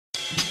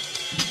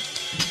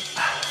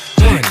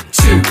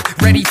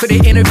ready for the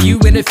interview.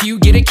 And if you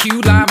get a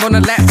cue live on a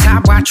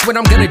laptop, watch what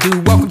I'm gonna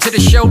do. Welcome to the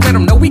show, let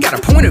them know we got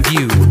a point of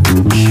view.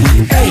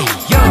 Hey,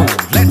 yo,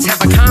 let's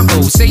have a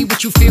combo. Say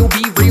what you feel,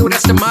 be real,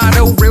 that's the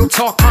motto. Real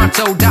talk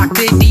pronto,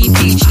 Dr. D,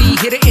 PhD,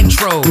 hit an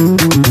intro.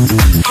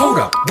 Hold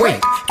up,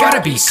 wait,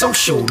 gotta be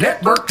social.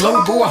 Network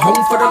global, a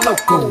home for the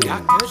local.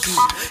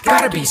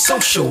 Gotta be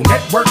social.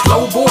 Network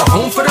global, a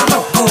home for the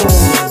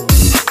local.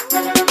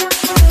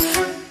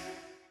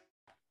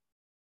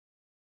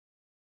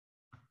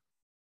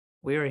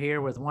 We are here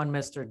with one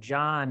Mr.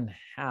 John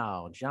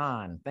Howe.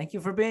 John, thank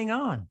you for being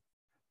on.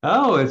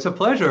 Oh, it's a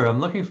pleasure. I'm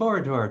looking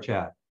forward to our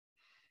chat.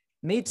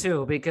 Me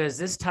too, because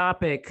this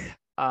topic,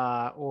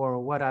 or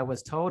what I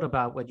was told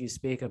about what you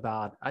speak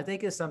about, I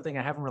think is something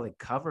I haven't really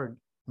covered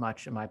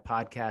much in my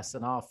podcast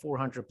in all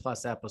 400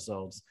 plus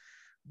episodes.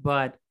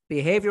 But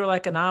behavioral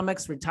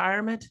economics,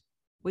 retirement,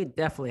 we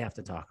definitely have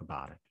to talk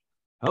about it.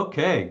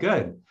 Okay,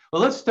 good.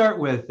 Well, let's start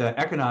with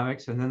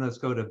economics, and then let's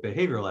go to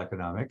behavioral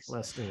economics.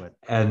 Let's do it.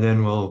 And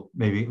then we'll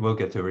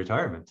get to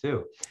retirement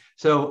too.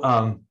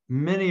 So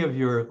many of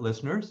your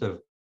listeners have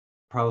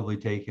probably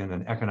taken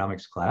an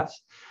economics class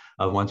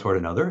of one sort or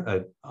another.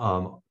 It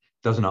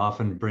doesn't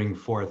often bring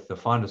forth the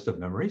fondest of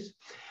memories,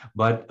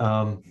 but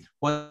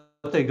what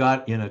they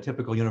got in a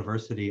typical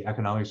university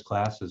economics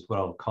class is what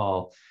I'll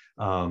call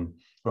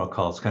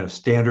it's kind of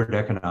standard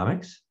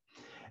economics.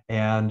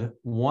 And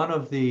one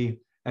of the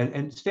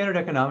And standard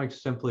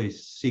economics simply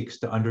seeks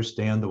to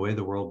understand the way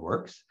the world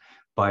works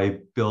by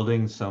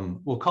building some,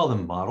 we'll call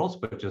them models,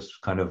 but just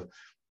kind of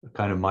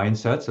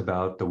mindsets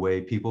about the way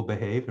people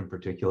behave in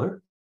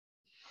particular.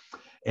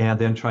 And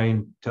then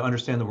trying to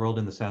understand the world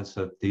in the sense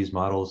that these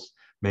models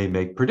may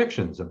make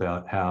predictions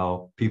about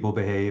how people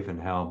behave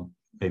and how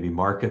maybe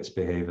markets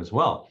behave as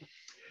well.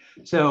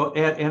 So,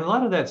 and a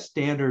lot of that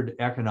standard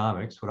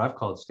economics, what I've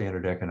called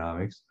standard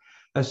economics,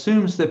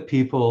 assumes that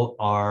people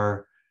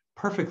are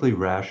perfectly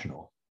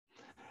rational.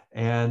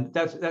 And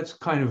that's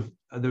kind of,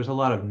 there's a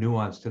lot of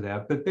nuance to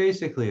that, but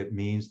basically it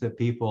means that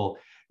people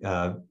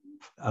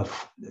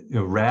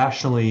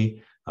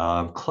rationally,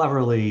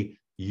 cleverly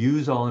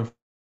use all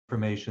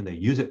information, they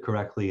use it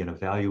correctly in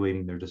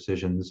evaluating their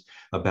decisions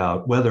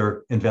about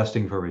whether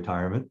investing for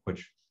retirement,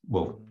 which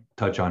we'll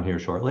touch on here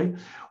shortly,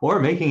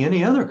 or making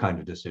any other kind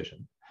of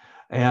decision.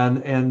 And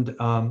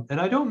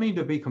I don't mean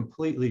to be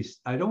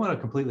I don't want to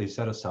completely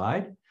set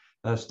aside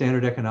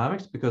standard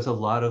economics, because a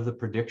lot of the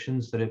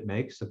predictions that it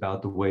makes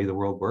about the way the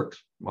world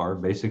works are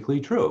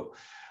basically true.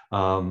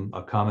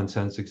 A common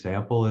sense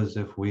example is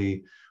if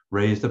we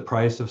raise the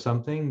price of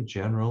something,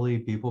 generally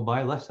people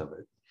buy less of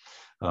it,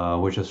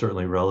 which is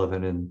certainly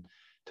relevant in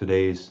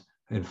today's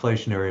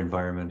inflationary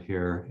environment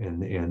here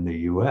in the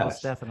US.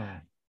 Most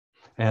definitely.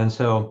 And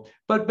so,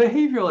 but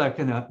behavioral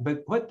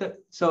economics,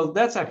 so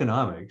that's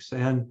economics.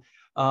 And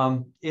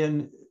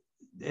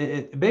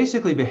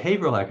basically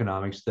behavioral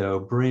economics though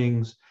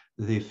brings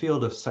the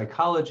field of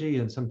psychology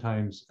and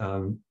sometimes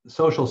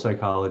social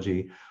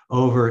psychology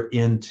over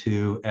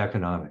into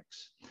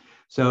economics.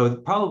 So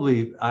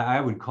probably I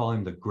would call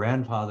him the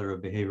grandfather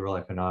of behavioral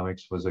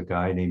economics was a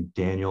guy named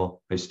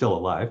Daniel, he's still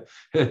alive,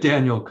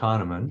 Daniel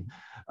Kahneman,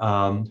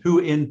 who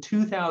in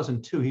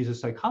 2002, he's a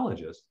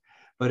psychologist,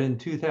 but in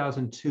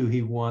 2002,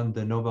 he won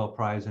the Nobel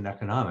Prize in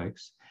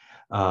Economics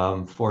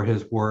for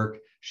his work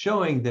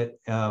showing that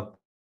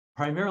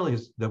primarily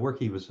the work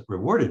he was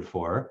rewarded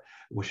for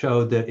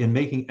showed that in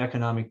making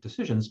economic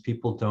decisions,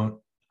 people don't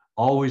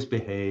always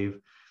behave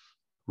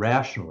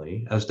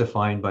rationally as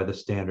defined by the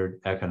standard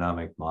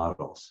economic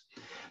models.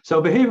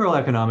 So behavioral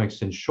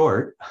economics, in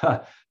short,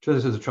 sure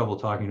this is a trouble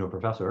talking to a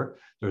professor,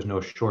 there's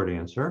no short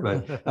answer,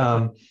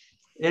 but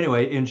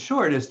anyway, in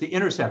short, it's the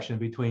intersection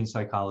between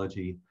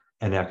psychology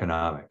and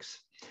economics.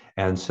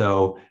 And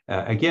so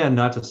again,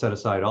 not to set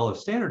aside all of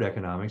standard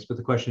economics, but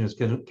the question is,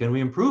 can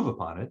we improve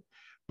upon it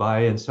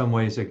by in some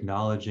ways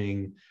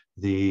acknowledging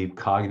the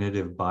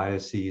cognitive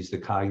biases, the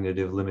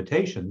cognitive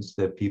limitations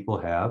that people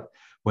have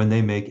when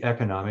they make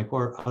economic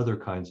or other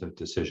kinds of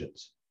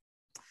decisions.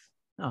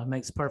 Oh, it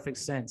makes perfect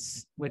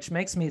sense, which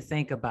makes me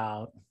think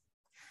about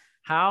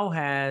how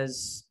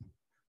has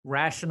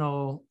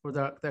rational, or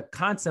the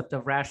concept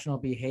of rational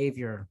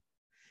behavior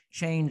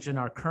changed in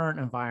our current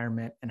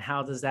environment, and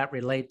how does that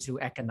relate to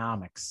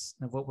economics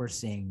of what we're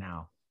seeing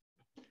now?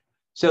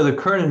 So the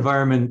current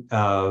environment,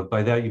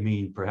 by that you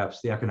mean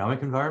perhaps the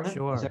economic environment?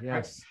 Sure, yes.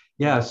 Correct?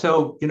 Yeah,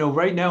 so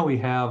right now we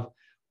have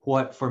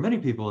what for many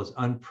people is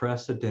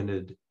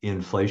unprecedented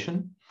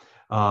inflation.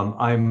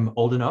 I'm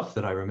old enough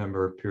that I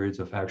remember periods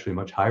of actually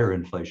much higher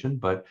inflation,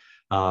 but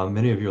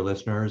many of your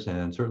listeners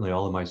and certainly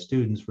all of my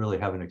students really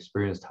haven't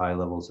experienced high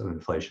levels of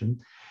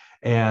inflation.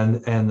 And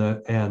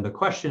the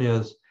question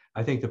is,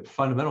 I think the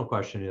fundamental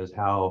question is,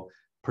 how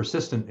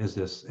persistent is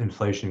this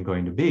inflation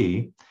going to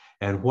be?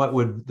 And what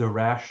would the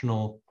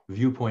rational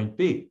viewpoint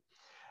be?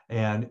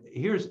 And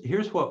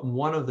here's what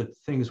one of the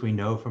things we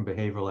know from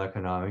behavioral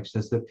economics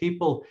is that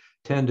people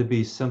tend to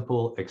be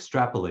simple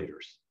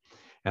extrapolators.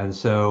 And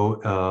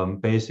so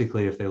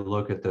basically, if they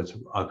look at this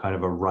kind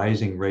of a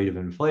rising rate of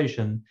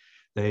inflation,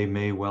 they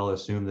may well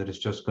assume that it's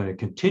just going to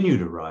continue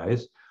to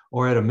rise,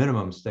 or at a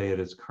minimum stay at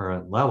its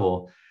current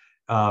level,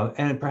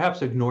 and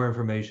perhaps ignore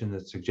information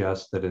that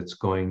suggests that it's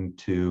going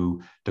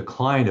to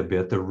decline a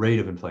bit. The rate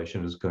of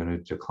inflation is going to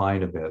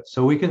decline a bit.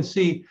 So we can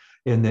see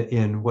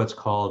in what's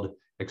called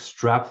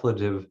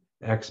extrapolative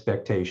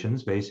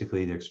expectations,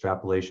 basically the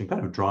extrapolation,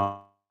 kind of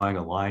drawing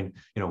a line,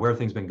 where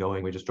things been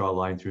going, we just draw a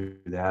line through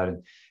that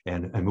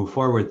and move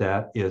forward.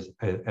 That is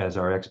as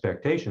our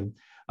expectation.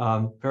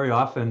 Very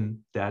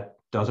often that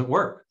doesn't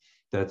work.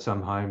 That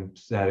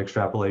sometimes that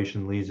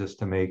extrapolation leads us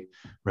to make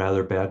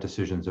rather bad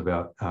decisions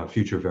about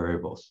future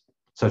variables,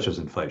 such as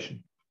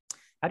inflation.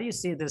 How do you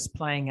see this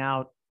playing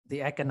out,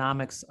 the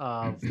economics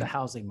of the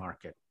housing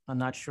market? I'm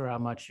not sure how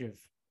much you've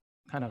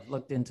kind of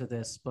looked into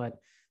this, but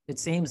it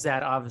seems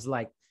that obviously,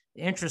 like,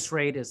 the interest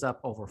rate is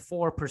up over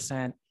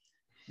 4%.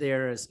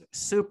 There is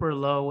super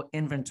low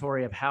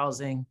inventory of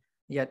housing,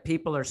 yet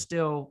people are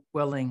still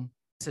willing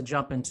to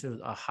jump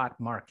into a hot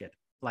market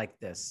like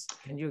this.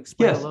 Can you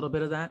explain a little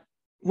bit of that?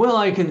 Well,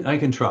 I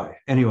can try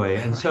anyway.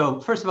 And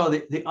so, first of all,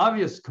 the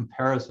obvious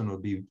comparison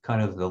would be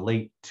kind of the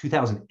late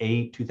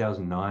 2008,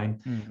 2009,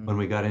 when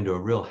we got into a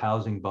real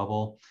housing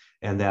bubble,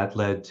 and that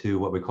led to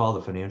what we call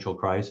the financial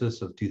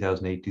crisis of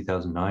 2008,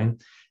 2009.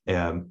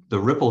 The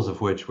ripples of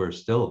which we're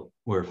still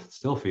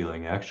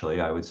feeling, actually,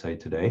 I would say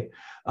today.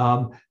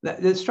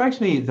 It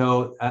strikes me,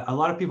 though, a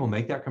lot of people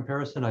make that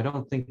comparison. I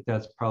don't think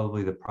that's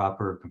probably the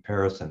proper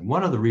comparison.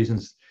 One of the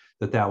reasons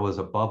that was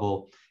a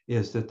bubble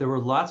is that there were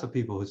lots of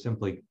people who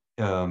simply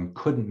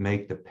couldn't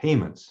make the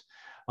payments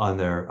on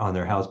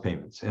their house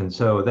payments, and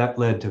so that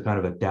led to kind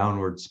of a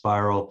downward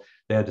spiral.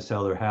 They had to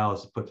sell their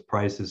house, put the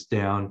prices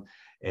down,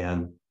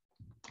 and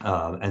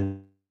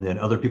then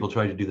other people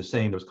tried to do the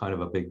same. There was kind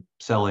of a big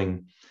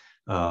selling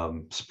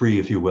spree,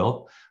 if you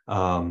will.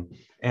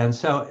 And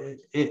so,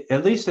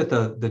 at least at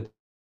the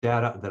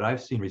data that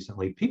I've seen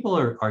recently, people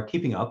are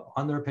keeping up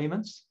on their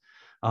payments.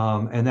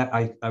 And that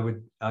I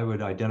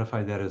would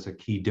identify that as a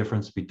key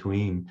difference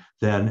between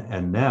then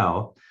and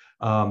now.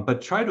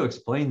 But try to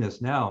explain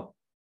this now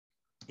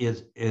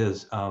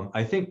is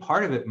I think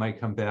part of it might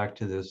come back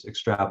to this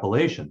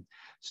extrapolation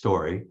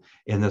story,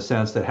 in the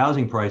sense that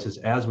housing prices,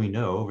 as we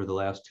know, over the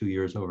last 2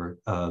 years, over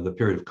the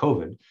period of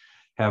COVID,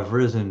 have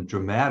risen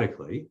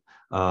dramatically.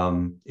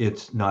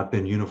 It's not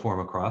been uniform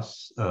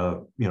across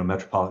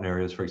metropolitan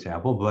areas, for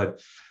example,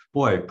 but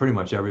boy, pretty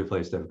much every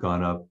place they've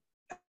gone up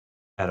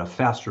at a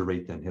faster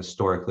rate than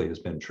historically has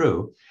been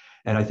true.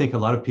 And I think a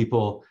lot of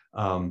people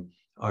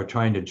are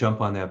trying to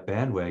jump on that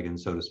bandwagon,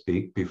 so to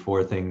speak,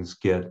 before things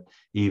get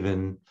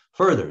even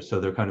further. So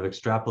they're kind of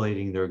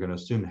extrapolating. They're going to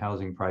assume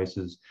housing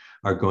prices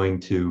are going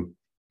to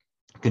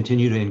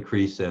continue to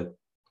increase at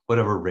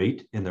whatever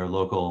rate in their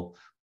local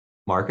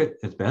market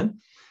it's been.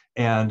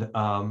 And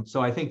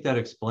so I think that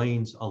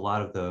explains a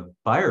lot of the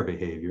buyer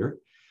behavior.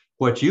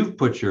 What you've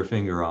put your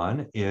finger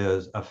on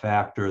is a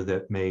factor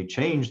that may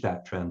change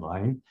that trend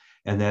line,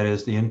 and that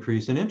is the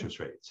increase in interest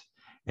rates.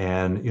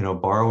 And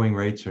borrowing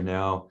rates are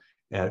now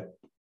at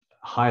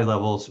high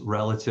levels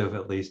relative,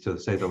 at least to,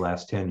 say, the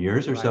last 10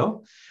 years or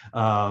so.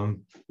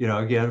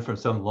 Again, from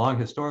some long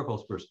historical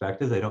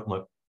perspective, they don't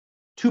look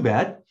too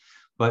bad,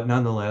 but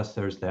nonetheless,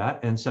 there's that.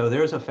 And so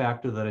there's a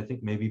factor that I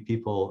think maybe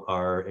people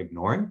are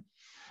ignoring,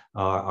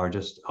 are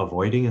just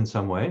avoiding in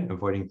some way,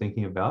 avoiding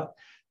thinking about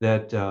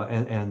that.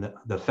 And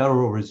the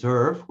Federal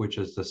Reserve, which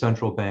is the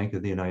central bank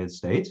of the United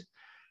States,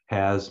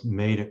 has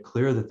made it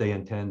clear that they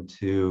intend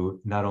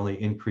to not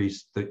only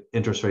increase the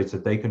interest rates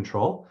that they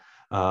control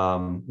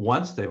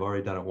once, they've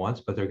already done it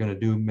once, but they're going to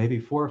do maybe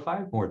 4 or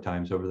 5 more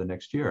times over the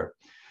next year.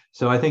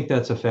 So I think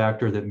that's a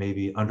factor that may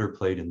be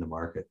underplayed in the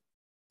market.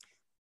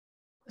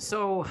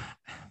 So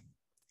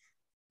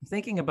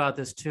thinking about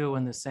this too,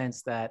 in the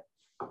sense that,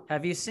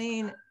 have you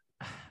seen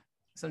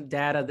some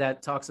data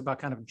that talks about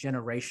kind of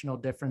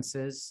generational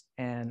differences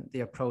and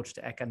the approach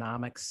to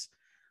economics,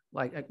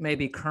 like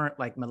maybe current,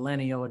 like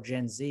millennial or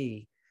Gen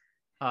Z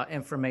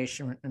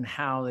information, and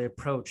how they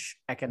approach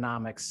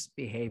economics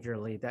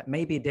behaviorally that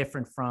may be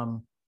different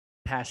from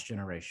past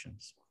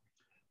generations?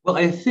 Well,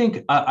 I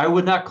think I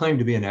would not claim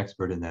to be an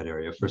expert in that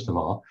area, first of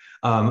all.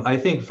 I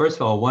think, first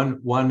of all,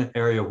 one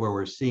area where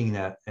we're seeing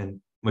that, and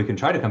we can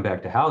try to come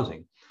back to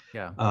housing,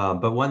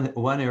 but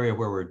one area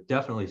where we're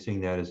definitely seeing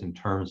that is in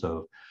terms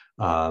of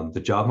the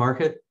job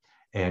market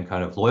and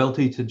kind of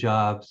loyalty to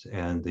jobs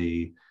and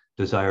the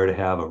desire to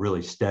have a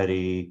really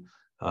steady,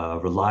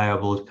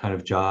 reliable kind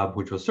of job,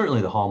 which was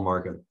certainly the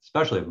hallmark,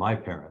 especially of my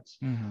parents.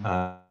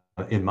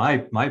 In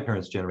my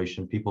parents'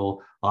 generation,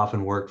 people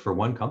often worked for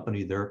one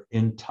company their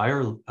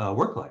entire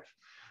work life.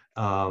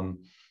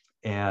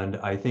 And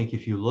I think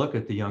if you look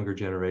at the younger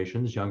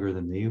generations, younger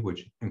than me,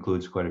 which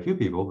includes quite a few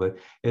people, but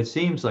it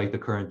seems like the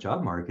current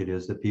job market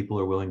is that people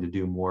are willing to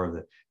do more of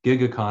the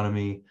gig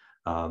economy.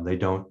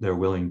 They're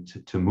willing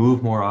to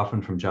move more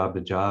often from job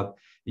to job.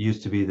 It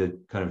used to be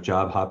that kind of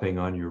job hopping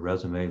on your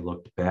resume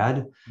looked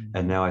bad,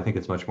 and now I think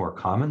it's much more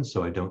common.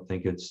 So I don't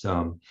think it has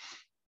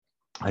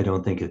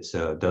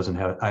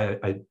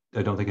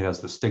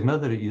the stigma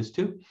that it used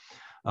to.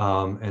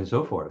 and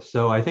so forth.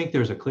 So I think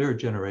there's a clear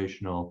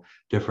generational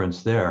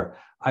difference there.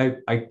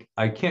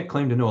 I can't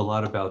claim to know a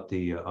lot about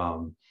the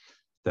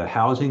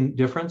housing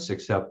difference,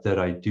 except that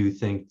I do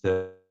think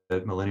that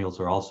millennials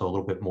are also a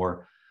little bit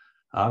more,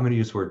 I'm going to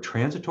use the word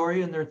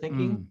transitory in their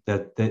thinking,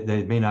 that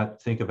they may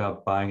not think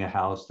about buying a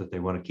house that they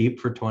want to keep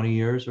for 20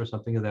 years or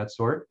something of that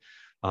sort.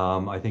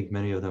 I think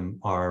many of them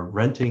are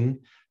renting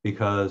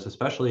because,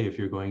 especially if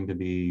you're going to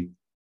be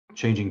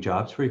changing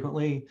jobs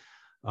frequently,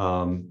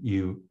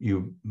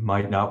 you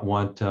might not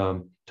want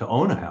to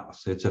own a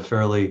house. It's a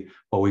fairly,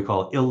 what we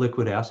call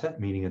illiquid asset,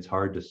 meaning it's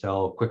hard to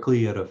sell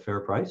quickly at a fair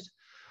price.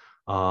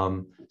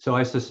 So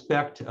I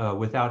suspect,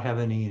 without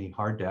having any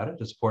hard data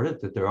to support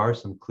it, that there are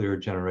some clear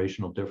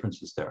generational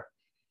differences there.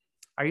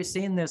 Are you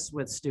seeing this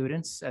with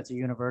students at the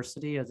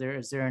university? Is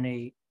there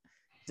any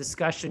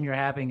discussion you're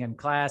having in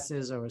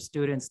classes or with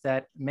students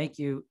that that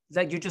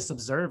you're just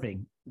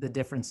observing the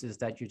differences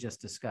that you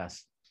just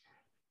discussed?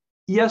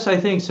 Yes, I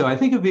think so. I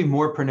think it'd be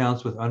more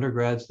pronounced with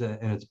undergrads,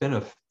 and it's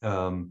been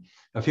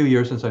a few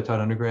years since I taught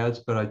undergrads,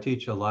 but I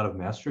teach a lot of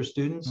master's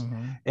students,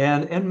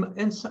 and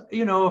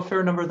you know, a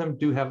fair number of them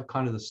do have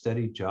kind of the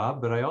steady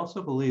job, but I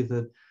also believe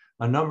that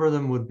a number of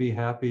them would be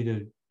happy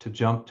to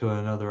jump to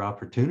another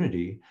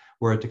opportunity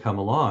were it to come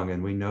along.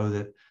 And we know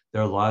that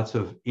there are lots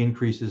of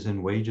increases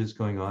in wages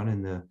going on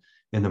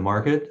in the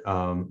market.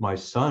 My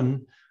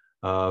son,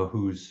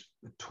 who's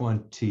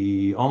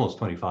almost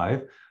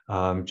 25.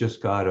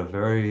 Just got a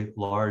very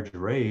large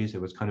raise.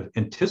 It was kind of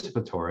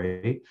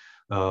anticipatory,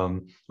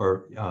 or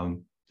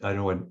I don't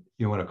know what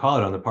you want to call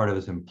it, on the part of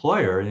his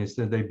employer. And he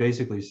said, they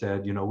basically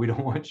said, you know, we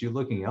don't want you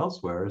looking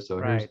elsewhere. So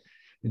right.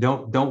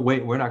 Don't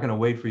wait. We're not going to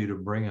wait for you to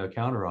bring a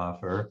counter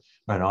offer,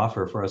 an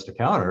offer for us to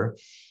counter,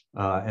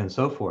 and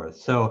so forth.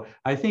 So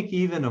I think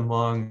even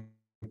among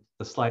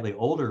the slightly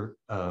older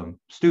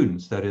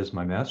students, that is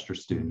my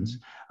master's students,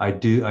 I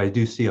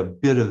do see a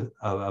bit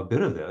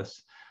of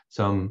this.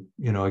 Some,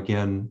 you know,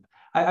 again,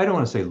 I don't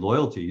want to say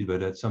loyalty,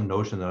 but it's some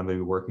notion that I'm going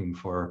to be working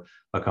for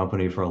a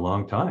company for a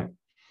long time.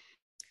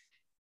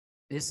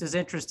 This is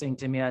interesting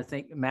to me. I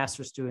think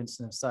master's students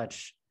and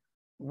such,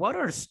 what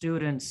are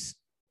students'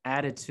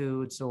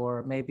 attitudes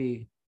or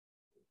maybe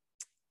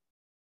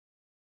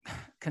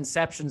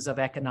conceptions of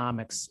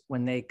economics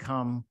when they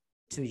come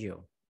to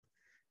you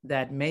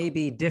that may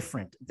be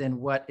different than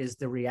what is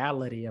the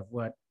reality of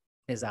what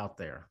is out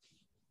there?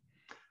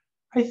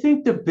 I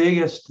think the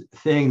biggest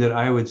thing that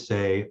I would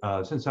say,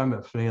 since I'm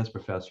a finance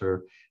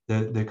professor,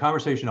 the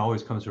conversation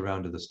always comes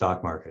around to the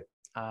stock market.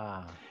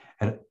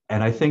 And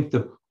I think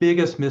the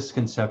biggest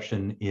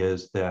misconception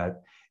is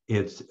that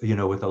it's, you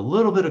know, with a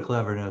little bit of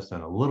cleverness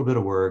and a little bit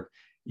of work,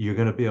 you're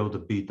going to be able to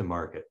beat the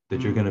market,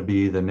 that you're going to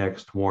be the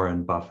next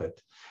Warren Buffett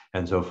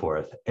and so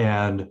forth.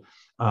 And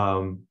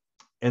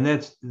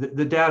that's,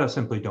 the data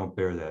simply don't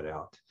bear that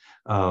out.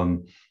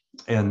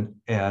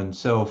 And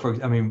so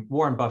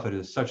Warren Buffett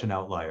is such an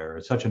outlier,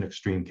 it's such an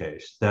extreme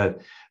case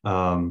that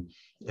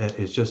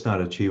it's just not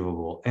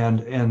achievable.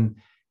 And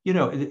you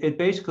know, it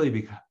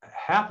basically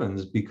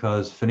happens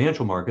because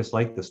financial markets,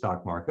 like the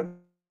stock market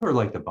or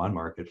like the bond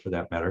market for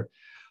that matter,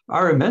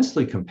 are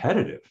immensely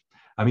competitive.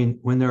 I mean,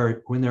 when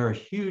there are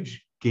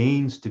huge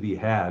gains to be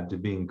had to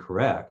being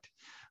correct,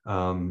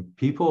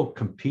 people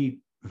compete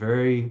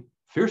very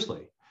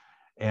fiercely.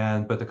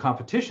 But the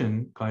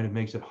competition kind of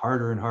makes it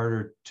harder and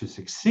harder to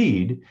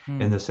succeed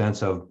in the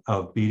sense of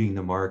beating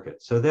the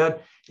market. So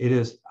that it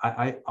is,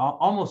 I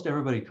almost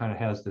everybody kind of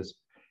has this,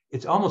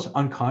 it's almost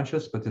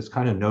unconscious, but this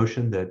kind of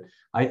notion that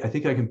I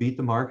think I can beat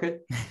the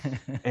market.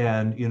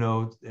 And, you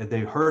know, they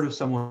heard of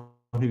someone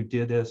who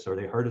did this, or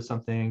they heard of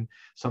something,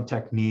 some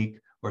technique,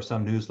 or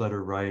some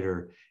newsletter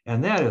writer.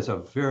 And that is a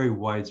very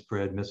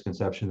widespread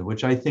misconception,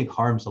 which I think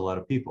harms a lot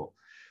of people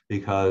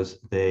because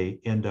they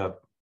end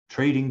up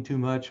trading too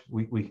much.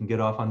 We can get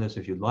off on this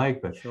if you'd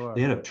like, but sure.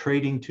 They end up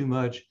trading too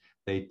much.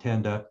 They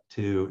tend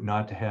to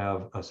not to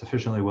have a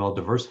sufficiently well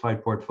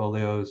diversified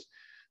portfolios.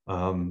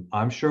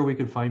 I'm sure we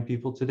could find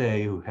people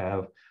today who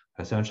have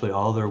essentially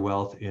all their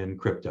wealth in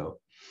crypto,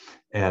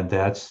 and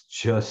that's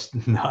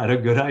just not a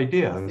good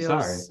idea. I'm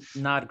sorry.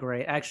 Not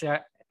great. Actually,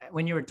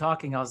 when you were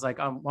talking, I was like,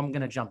 I'm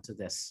going to jump to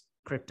this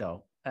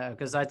crypto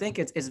because I think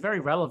it's very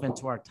relevant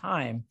to our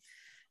time.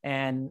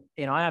 And,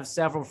 you know, I have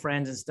several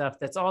friends and stuff.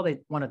 That's all they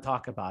want to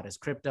talk about is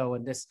crypto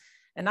and this.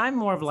 And I'm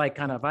more of like,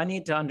 I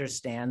need to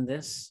understand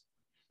this.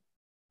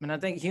 I mean, I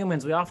think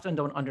humans, we often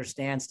don't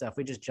understand stuff.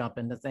 We just jump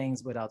into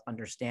things without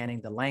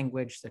understanding the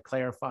language, the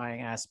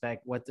clarifying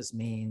aspect, what this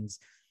means.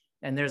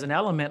 And there's an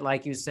element,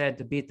 like you said,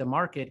 to beat the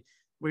market.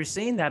 We're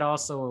seeing that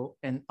also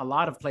in a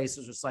lot of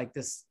places. It's like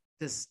this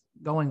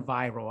going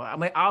viral. I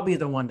mean, I'll be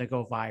the one to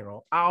go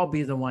viral. I'll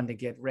be the one to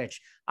get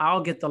rich.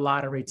 I'll get the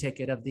lottery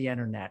ticket of the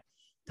internet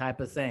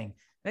type of thing.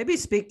 Maybe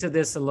speak to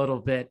this a little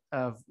bit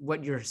of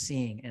what you're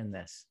seeing in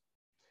this.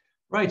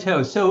 Right.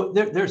 So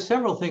there's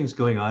several things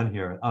going on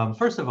here.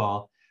 First of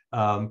all,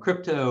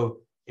 crypto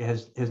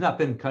has not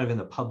been kind of in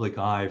the public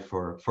eye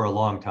for a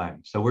long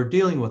time. So we're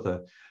dealing with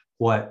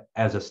what,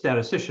 as a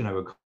statistician, I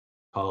would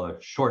call a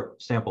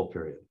short sample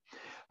period.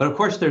 But of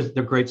course, there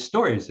are great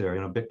stories there.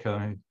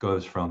 Bitcoin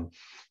goes from,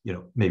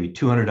 maybe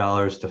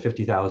 $200 to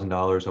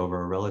 $50,000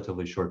 over a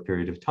relatively short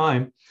period of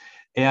time.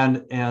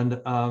 And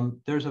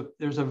there's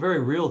a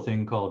very real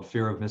thing called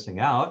fear of missing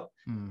out,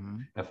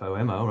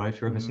 FOMO, right?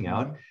 Fear of missing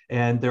out.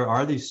 And there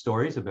are these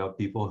stories about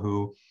people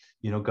who,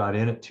 got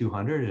in at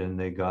 200 and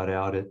they got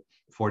out at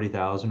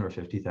 40,000 or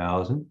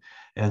 50,000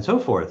 and so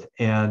forth.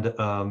 And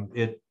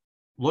it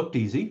looked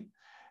easy.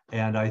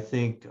 And I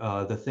think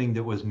the thing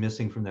that was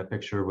missing from that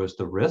picture was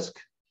the risk,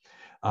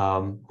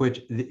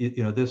 which,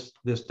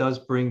 this does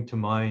bring to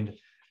mind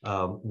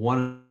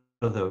one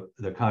of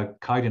the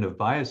cognitive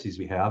biases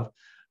we have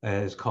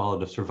is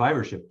called a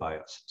survivorship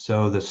bias.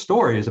 So the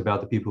stories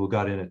about the people who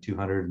got in at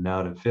 200 and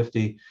out at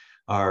 50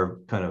 are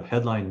kind of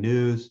headline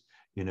news.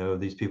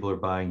 These people are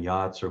buying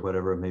yachts or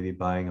whatever, maybe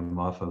buying them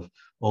off of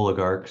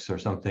oligarchs or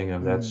something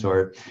of that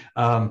sort.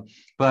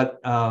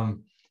 But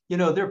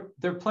there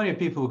are plenty of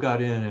people who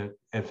got in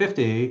at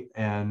 50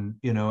 and,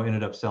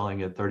 ended up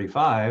selling at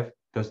 35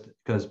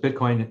 because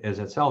Bitcoin has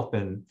itself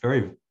been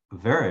very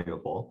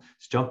variable.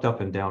 It's jumped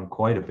up and down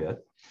quite a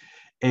bit.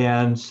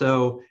 And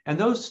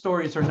those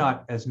stories are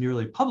not as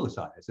nearly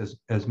publicized,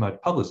 as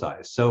much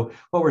publicized. So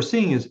what we're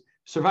seeing is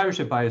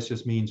survivorship bias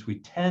just means we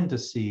tend to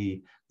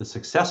see the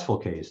successful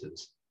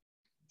cases,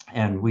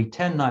 and we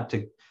tend not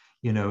to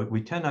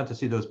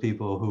see those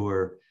people who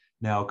are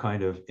now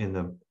kind of in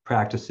the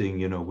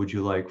practicing, would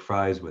you like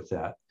fries with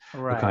that,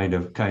 right, kind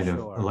of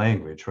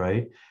language,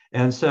 right?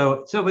 And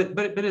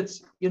but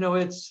it's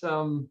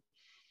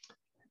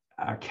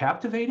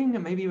captivating,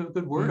 and maybe a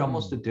good word,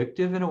 almost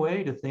addictive in a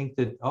way, to think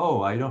that,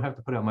 oh, I don't have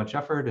to put out much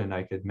effort and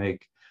I could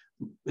make,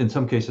 in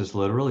some cases,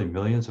 literally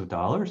millions of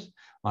dollars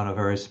on a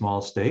very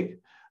small stake.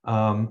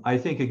 I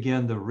think,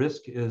 again, the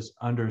risk is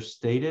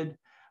understated.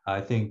 I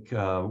think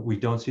we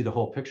don't see the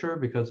whole picture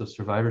because of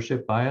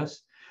survivorship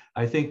bias.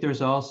 I think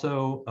there's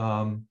also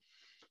kind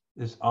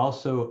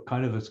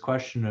of this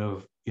question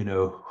of,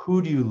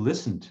 who do you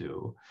listen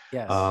to?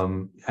 Yes.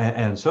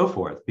 And so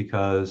forth,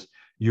 because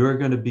you're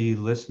going to be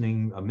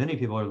listening, many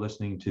people are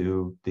listening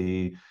to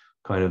the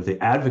kind of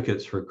the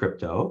advocates for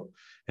crypto,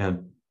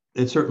 and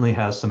it certainly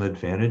has some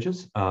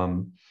advantages,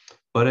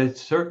 but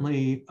it's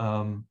certainly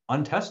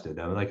untested.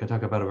 I mean, I can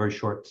talk about a very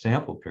short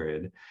sample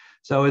period.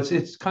 So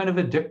it's kind of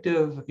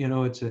addictive,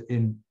 it's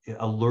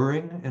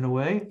alluring in a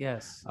way.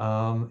 Yes.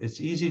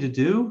 It's easy to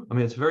do. I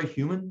mean, it's a very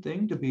human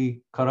thing to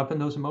be caught up in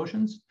those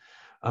emotions,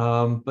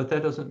 but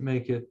that doesn't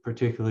make it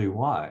particularly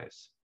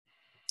wise.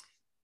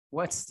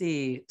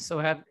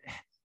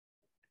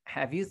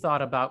 Have you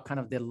thought about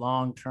kind of the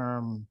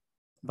long-term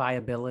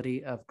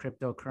viability of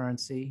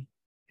cryptocurrency,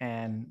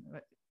 and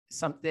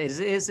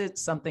is it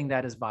something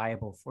that is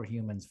viable for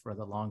humans for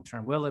the long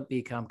term? Will it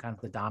become kind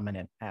of the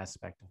dominant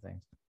aspect of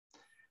things?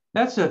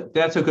 That's a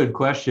good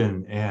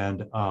question,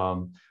 and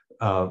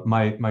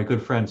my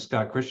good friend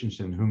Scott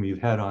Christensen, whom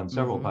you've had on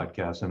several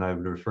podcasts, and I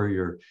would refer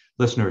your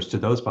listeners to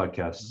those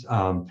podcasts,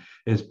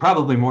 is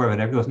probably more of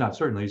an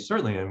certainly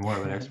more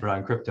of an expert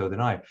on crypto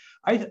than I.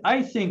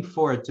 I think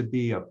for it to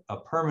be a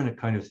permanent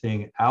kind of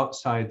thing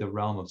outside the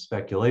realm of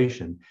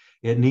speculation,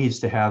 it needs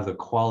to have the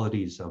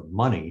qualities of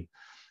money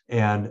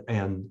and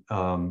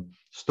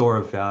store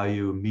of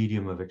value,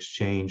 medium of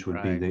exchange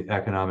would be the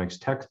economics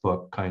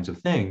textbook kinds of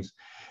things.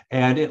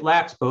 And it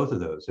lacks both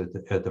of those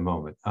at the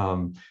moment.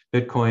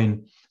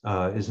 Bitcoin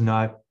is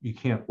not, you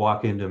can't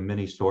walk into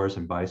many stores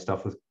and buy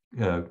stuff with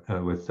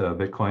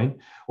Bitcoin,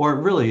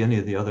 or really any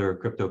of the other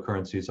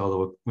cryptocurrencies,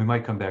 although we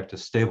might come back to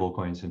stable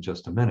coins in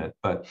just a minute.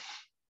 But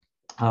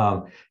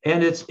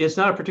and it's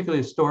not a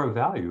particularly a store of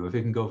value. If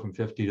it can go from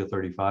 50 to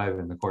 35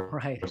 in the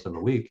course of a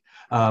week,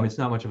 it's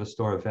not much of a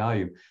store of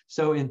value.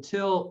 So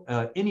until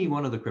any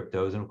one of the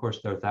cryptos, and of course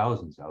there are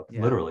thousands out,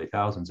 literally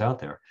thousands out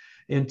there,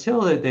 until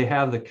they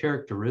have the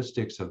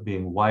characteristics of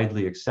being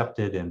widely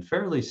accepted and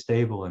fairly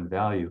stable in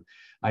value,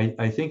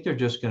 I think they're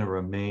just going to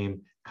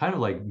remain kind of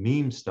like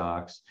meme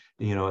stocks,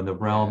 in the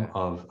realm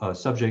of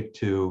subject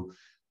to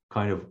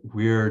kind of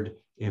weird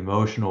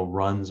emotional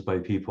runs by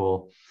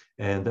people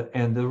and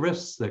the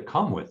risks that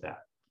come with that.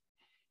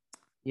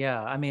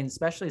 Yeah, I mean,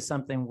 especially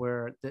something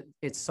where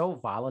it's so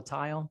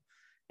volatile,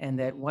 and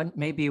that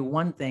maybe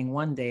one thing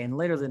one day and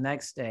later the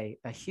next day,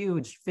 a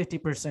huge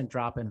 50%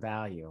 drop in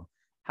value.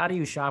 How do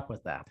you shop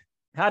with that?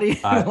 How do you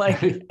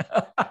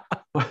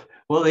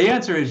Well, the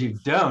answer is you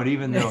don't,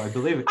 even though I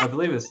believe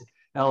it's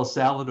El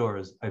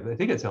Salvador's, I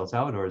think it's El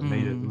Salvador's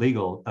made it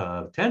legal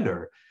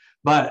tender,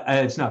 but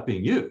it's not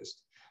being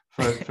used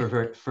for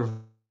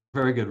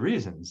very good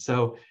reasons.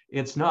 So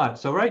it's not.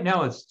 So right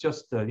now it's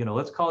just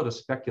let's call it a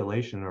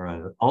speculation or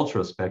an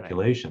ultra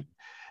speculation,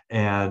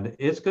 and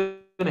it's going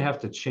to have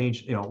to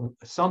change.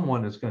 Some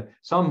one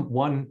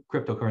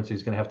cryptocurrency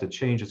is going to have to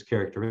change its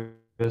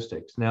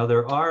characteristics. Now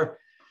there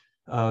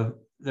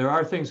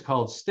are things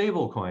called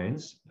stable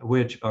coins,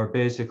 which are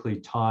basically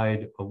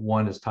tied.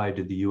 One is tied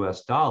to the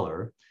U.S.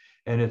 dollar,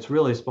 and it's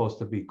really supposed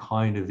to be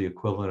kind of the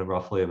equivalent of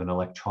roughly of an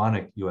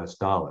electronic U.S.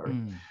 dollar.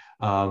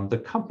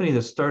 The company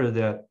that started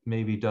that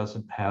maybe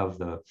doesn't have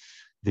the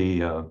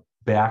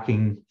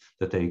backing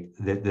that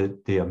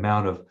the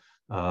amount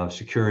of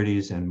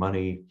securities and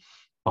money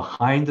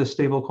behind the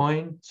stable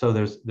coin. So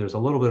there's a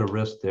little bit of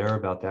risk there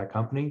about that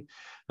company.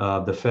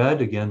 The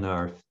Fed, again,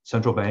 our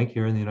central bank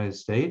here in the United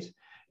States,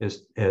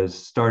 has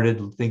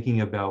started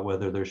thinking about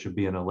whether there should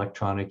be an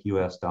electronic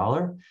US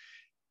dollar.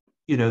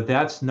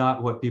 That's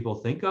not what people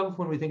think of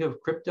when we think of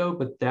crypto,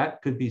 but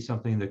that could be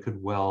something that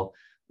could well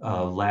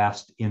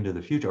last into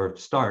the future, or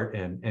start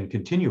and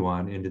continue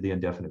on into the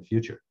indefinite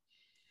future.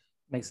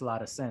 Makes a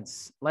lot of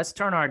sense. Let's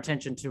turn our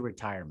attention to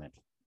retirement,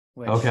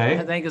 which okay.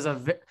 I think is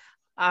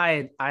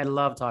I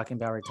love talking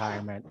about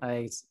retirement.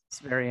 It's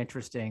very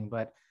interesting,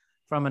 but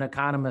from an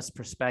economist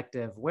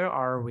perspective, where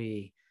are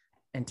we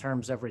in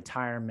terms of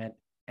retirement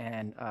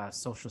and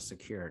Social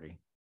Security?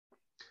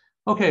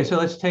 Okay, so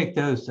let's take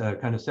those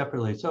kind of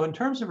separately. So in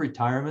terms of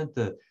retirement,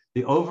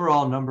 the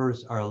overall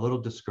numbers are a little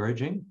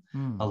discouraging.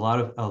 A lot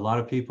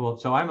of people.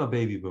 So I'm a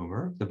baby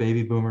boomer. The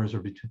baby boomers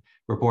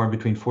were born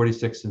between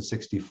 46 and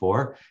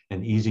 64.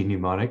 An easy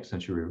mnemonic,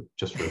 since you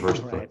just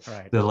reversed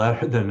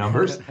the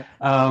numbers.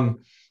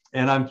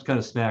 And I'm kind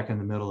of smack in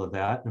the middle of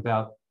that.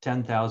 About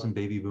 10,000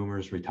 baby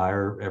boomers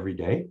retire every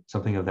day,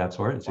 something of that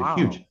sort. It's a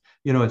huge.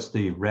 It's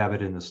the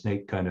rabbit and the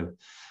snake kind of,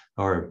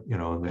 or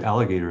the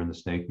alligator and the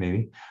snake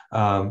maybe,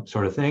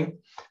 sort of thing.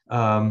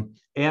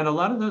 And a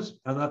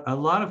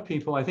lot of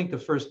people, I think the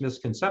first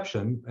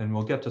misconception, and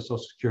we'll get to Social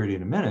Security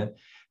in a minute,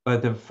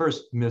 but the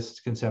first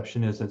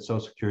misconception is that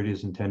Social Security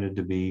is intended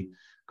to be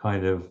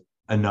kind of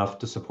enough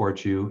to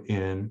support you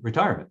in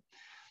retirement.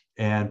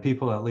 And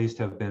people at least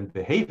have been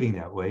behaving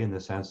that way, in the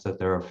sense that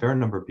there are a fair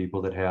number of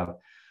people that have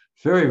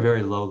very,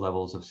 very low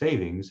levels of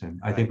savings. And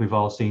I think we've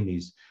all seen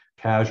these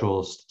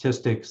casual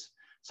statistics.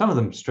 Some of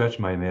them stretch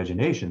my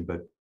imagination,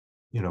 but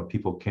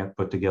people can't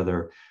put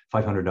together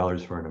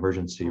 $500 for an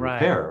emergency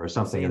repair or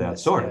something of that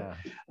sort.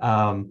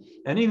 Yeah.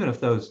 And even if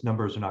those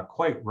numbers are not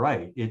quite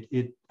right,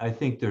 I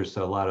think there's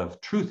a lot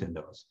of truth in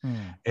those.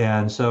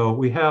 And so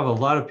we have a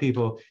lot of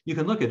people. You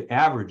can look at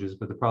averages,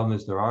 but the problem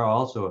is there are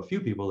also a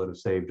few people that have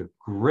saved a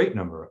great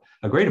amount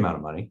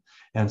of money.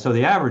 And so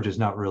the average is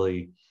not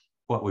really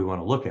what we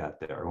want to look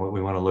at there. What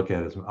we want to look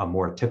at is a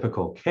more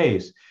typical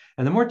case.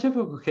 And the more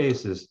typical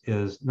case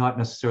is not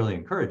necessarily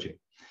encouraging.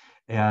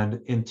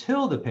 And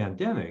until the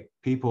pandemic,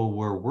 people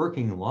were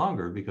working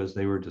longer because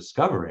they were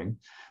discovering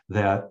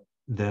that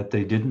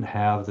they didn't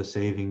have the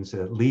savings,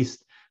 at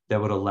least that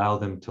would allow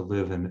them to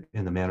live in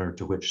the manner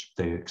to which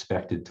they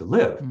expected to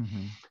live.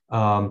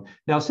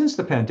 Now, since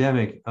the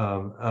pandemic,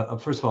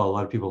 first of all, a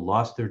lot of people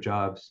lost their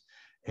jobs.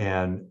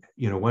 And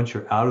once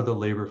you're out of the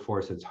labor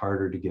force, it's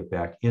harder to get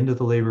back into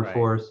the labor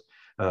force.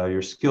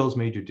 Your skills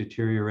may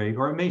deteriorate,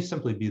 or it may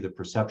simply be the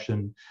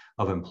perception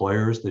of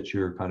employers that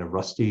you're kind of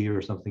rusty or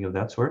something of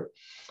that sort.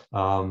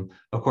 Of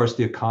course,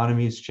 the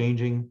economy is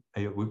changing.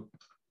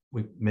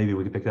 Maybe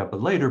we could pick that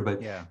up later,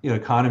 but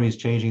economy is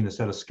changing the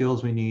set of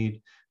skills we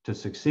need to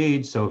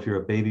succeed. So if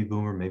you're a baby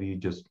boomer, maybe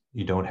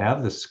you don't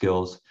have the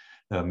skills,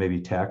 maybe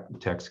tech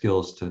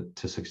skills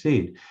to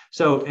succeed.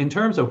 So in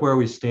terms of where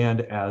we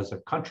stand as a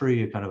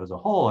country, kind of as a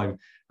whole,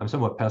 I'm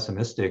somewhat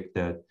pessimistic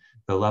that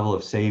the level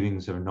of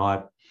savings are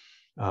not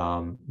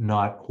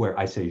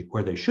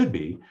where they should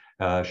be,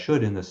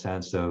 in the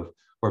sense of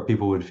where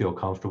people would feel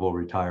comfortable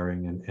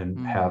retiring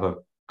and have a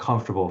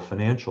comfortable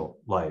financial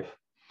life.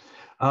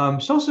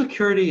 Social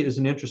Security is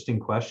an interesting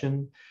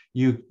question.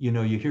 You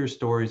hear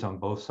stories on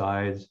both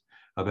sides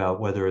about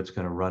whether it's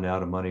going to run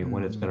out of money,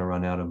 when it's going to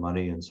run out of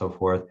money, and so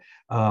forth.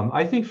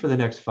 I think for the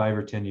next 5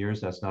 or 10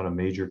 years, that's not a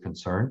major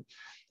concern.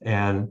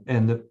 And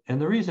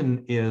the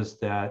reason is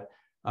that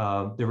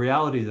the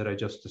reality that I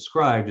just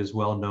described is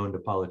well known to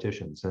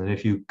politicians. And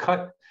if you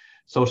cut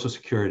Social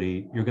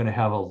Security, you're going to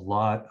have a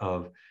lot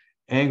of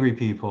angry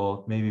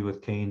people, maybe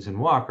with canes and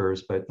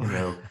walkers, but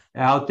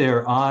out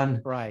there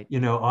on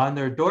on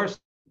their doorstep,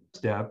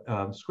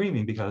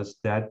 screaming, because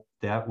that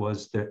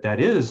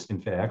is,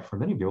 in fact, for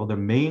many people, the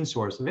main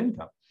source of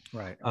income.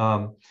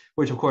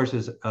 Which of course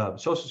is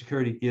Social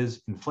Security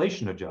is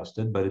inflation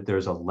adjusted, but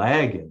there's a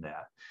lag in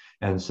that.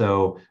 And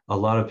so a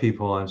lot of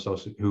people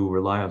who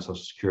rely on Social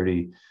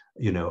Security,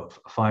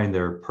 find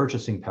their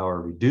purchasing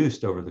power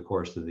reduced over the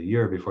course of the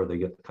year before they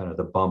get kind of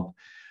the bump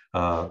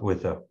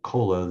with the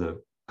COLA,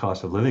 the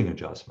cost of living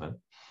adjustment,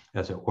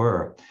 as it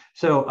were.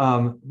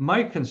 So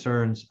my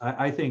concerns,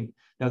 I think,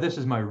 now this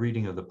is my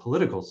reading of the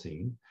political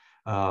scene,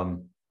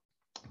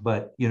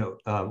 but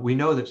we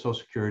know that Social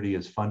Security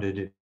is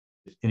funded.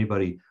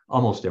 If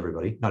almost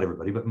everybody, not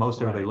everybody, but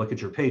most everybody, look at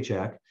your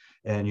paycheck,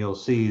 and you'll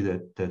see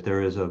that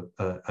there is a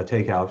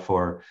takeout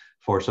for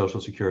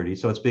Social Security.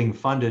 So it's being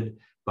funded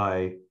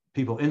by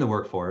people in the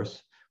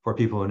workforce. For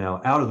people who are now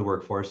out of the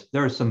workforce,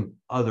 there are some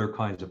other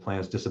kinds of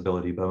plans,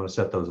 disability, but I want to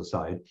set those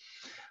aside.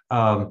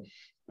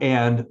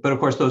 But of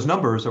course, those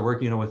numbers are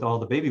working, with all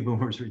the baby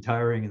boomers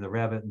retiring and the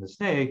rabbit and the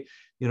snake,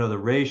 the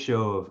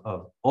ratio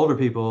of older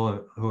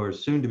people who are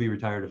soon to be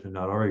retired, if they're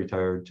not already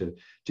retired, to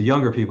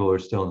younger people who are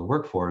still in the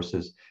workforce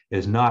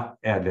is not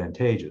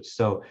advantageous.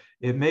 So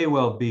it may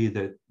well be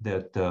that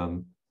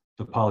the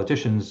the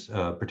politicians,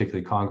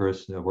 particularly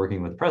Congress,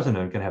 working with the president,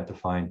 are going to have to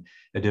find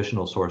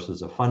additional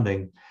sources of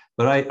funding.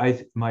 But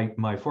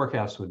my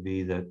forecast would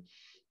be that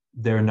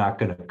they're not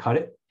going to cut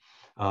it.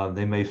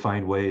 They may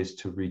find ways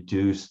to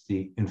reduce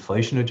the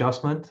inflation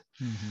adjustment.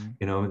 Mm-hmm.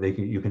 You know,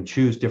 you can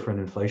choose different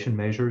inflation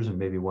measures, and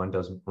maybe one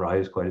doesn't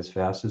rise quite as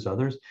fast as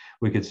others.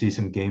 We could see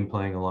some game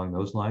playing along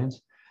those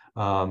lines.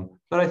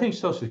 But I think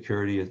Social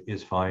Security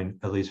is fine,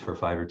 at least for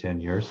 5 or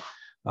 10 years,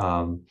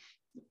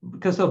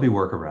 because there'll be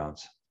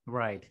workarounds.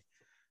 Right.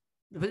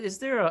 But is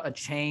there a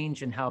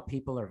change in how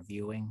people are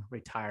viewing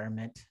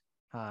retirement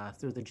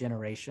through the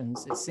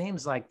generations? It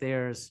seems like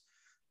the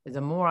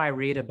more I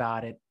read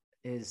about it,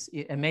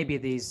 and maybe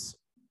these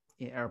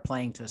are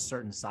playing to a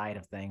certain side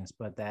of things,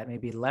 but that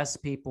maybe less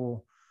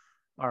people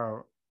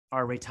are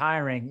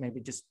retiring. Maybe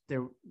just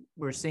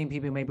we're seeing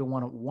people maybe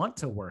want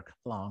to work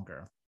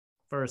longer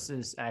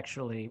versus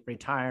actually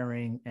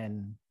retiring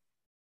and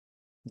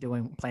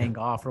playing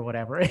golf or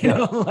whatever. You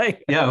know,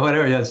 like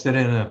whatever. Yeah, sit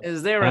in a.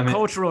 Is there a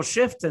cultural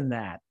shift in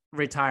that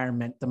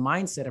retirement, the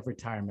mindset of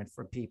retirement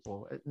for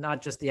people,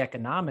 not just the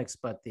economics,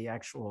 but the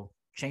actual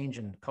change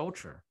in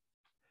culture?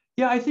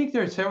 Yeah, I think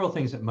there are several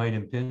things that might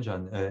impinge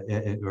on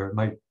or it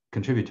might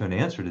contribute to an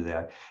answer to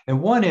that. And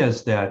one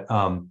is that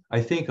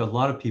I think a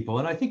lot of people,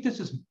 and I think this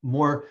is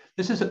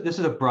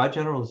a broad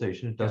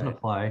generalization. It doesn't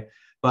apply,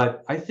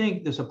 but I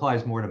think this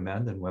applies more to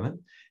men than women.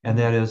 And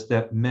that is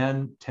that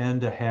men tend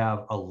to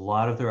have a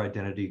lot of their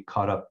identity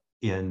caught up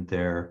in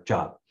their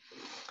job.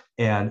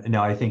 And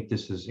now I think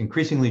this is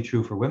increasingly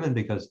true for women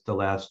because the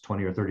last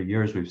 20 or 30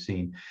 years, we've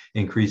seen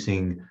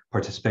increasing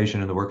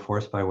participation in the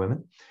workforce by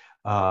women.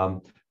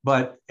 So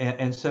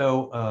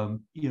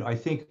I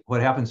think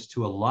what happens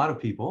to a lot of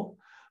people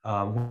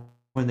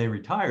when they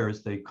retire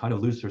is they kind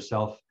of lose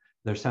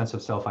their sense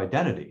of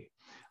self-identity.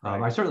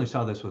 I certainly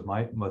saw this with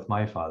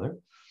my father,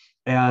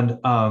 and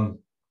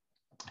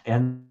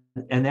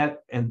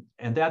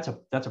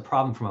that's a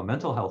problem from a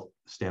mental health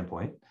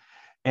standpoint.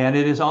 And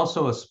it is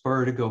also a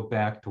spur to go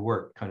back to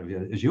work, kind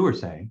of as you were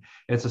saying.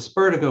 It's a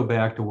spur to go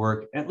back to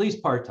work at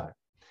least part-time.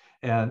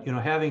 And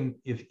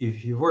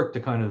if you work to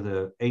kind of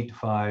the 8 to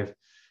 5.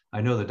 I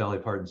know the Dolly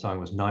Parton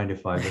song was 9 to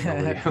 5,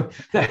 but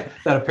that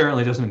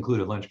apparently doesn't include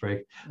a lunch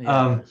break.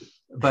 Yeah.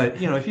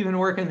 But if you've been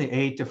working the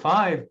 8 to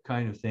 5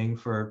 kind of thing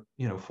for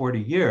 40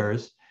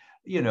 years,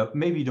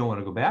 maybe you don't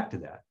want to go back to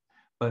that.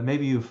 But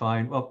maybe you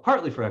find, well,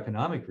 partly for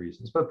economic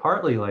reasons, but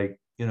partly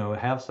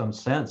have some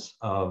sense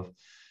of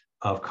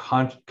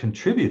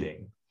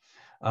contributing.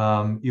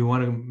 You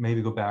want to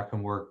maybe go back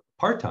and work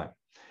part-time.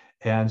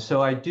 And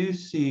so I do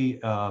see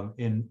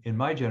in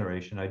my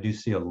generation, I do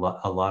see a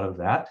lot of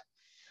that.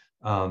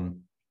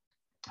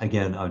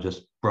 Again, I'll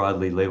just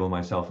broadly label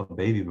myself a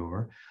baby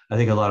boomer. I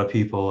think a lot of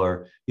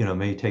people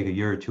may take a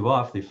year or two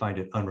off. They find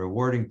it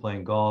unrewarding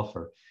playing golf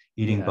or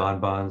eating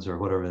bonbons or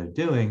whatever they're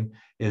doing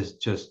is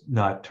just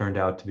not turned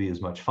out to be as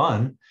much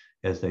fun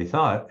as they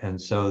thought.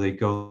 And so they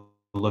go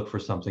look for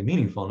something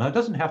meaningful. Now, it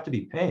doesn't have to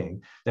be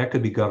paying. That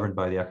could be governed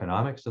by the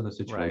economics of the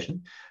situation.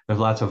 Right. There's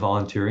lots of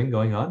volunteering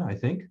going on, I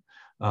think.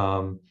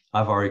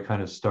 I've already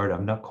kind of started.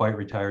 I'm not quite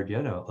retired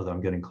yet, although I'm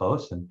getting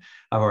close. And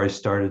I've already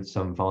started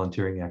some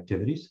volunteering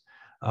activities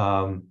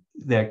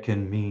that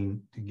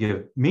can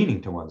give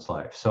meaning to one's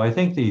life. So I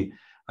think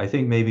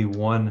maybe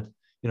one,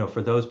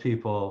 for those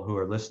people who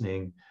are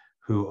listening,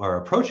 who are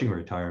approaching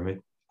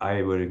retirement,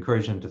 I would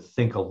encourage them to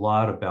think a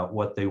lot about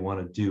what they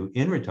want to do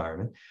in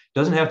retirement. It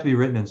doesn't have to be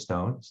written in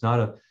stone. It's not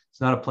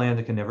a plan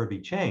that can never be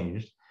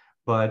changed.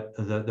 But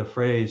the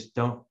phrase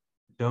 "don't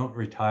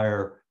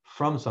retire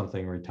from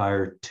something,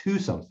 retire to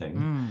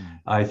something,"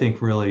 I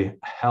think really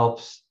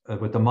helps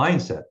with the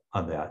mindset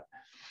on that.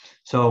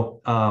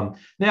 So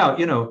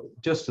now,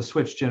 just to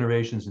switch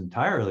generations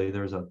entirely,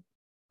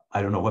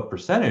 I don't know what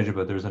percentage,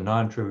 but there's a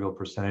non-trivial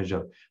percentage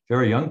of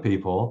very young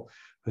people,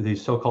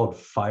 these so-called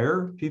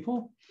FIRE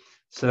people.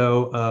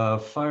 So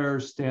FIRE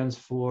stands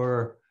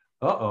for,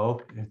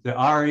 the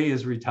RE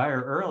is retire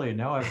early.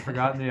 Now I've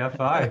forgotten the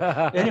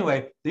FI.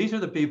 Anyway, these are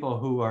the people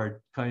who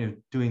are kind of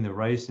doing the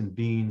rice and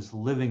beans,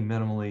 living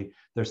minimally.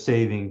 They're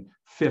saving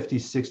 50,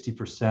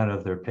 60%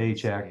 of their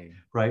paycheck,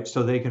 right?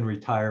 So they can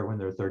retire when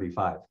they're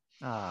 35.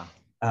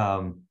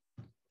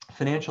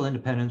 Financial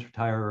independence,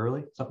 retire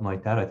early, something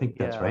like that. I think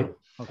that's right.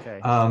 Okay.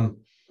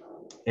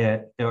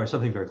 Or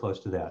something very close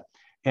to that.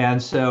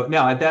 And so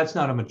now that's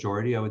not a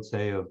majority, I would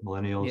say, of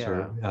millennials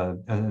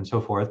and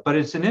so forth, but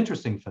it's an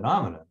interesting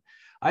phenomenon.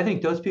 I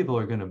think those people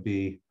are going to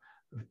be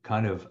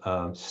kind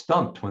of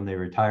stumped when they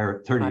retire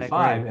at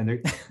 35, and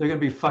they're going to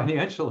be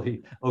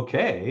financially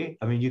okay.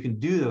 I mean, you can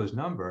do those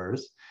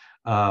numbers,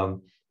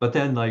 but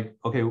then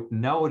okay,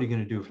 now what are you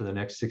going to do for the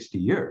next 60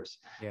 years?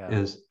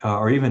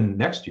 Or even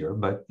next year,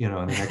 but in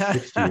the next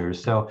 60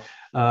 years. So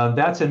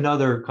that's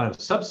another kind of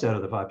subset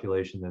of the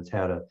population that's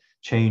had a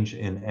change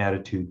in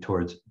attitude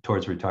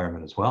towards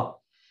retirement as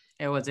well.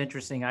 It was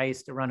interesting. I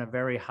used to run a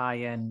very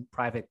high-end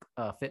private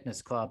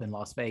fitness club in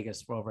Las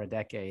Vegas for over a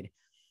decade.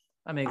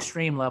 I mean,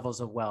 extreme levels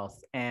of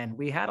wealth. And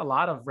we had a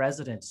lot of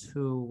residents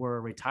who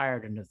were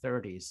retired in their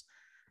 30s,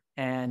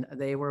 and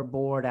they were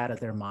bored out of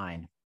their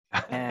mind.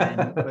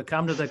 and would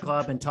come to the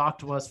club and talk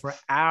to us for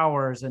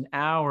hours and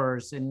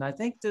hours. And I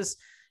think this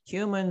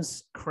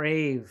humans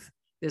crave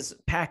this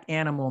pack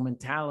animal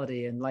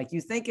mentality. And like,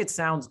 you think it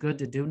sounds good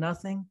to do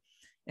nothing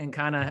and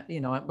kind of,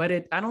 but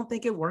I don't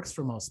think it works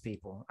for most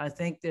people. I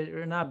think that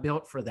you're not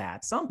built for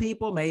that. Some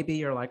people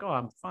maybe are like, oh,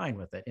 I'm fine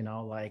with it.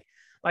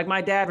 Like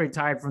my dad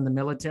retired from the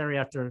military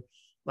after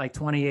like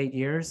 28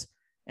 years,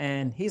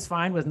 and he's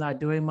fine with not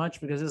doing much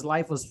because his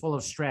life was full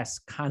of stress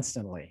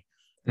constantly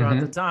throughout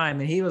the time.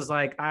 And he was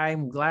like,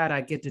 I'm glad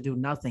I get to do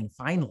nothing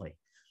finally,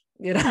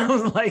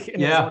 like,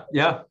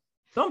 yeah.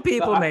 Some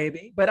people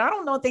maybe, but I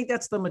don't think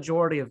that's the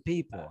majority of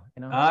people.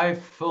 I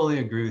fully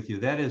agree with you.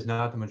 That is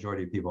not the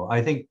majority of people.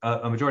 I think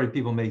a majority of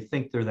people may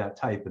think they're that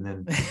type, and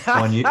then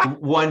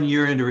 1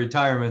 year into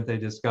retirement, they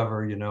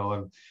discover,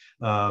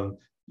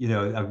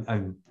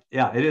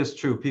 it is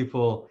true.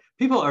 People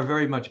are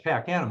very much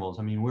pack animals.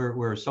 I mean,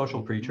 we're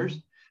social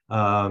creatures.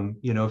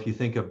 If you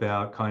think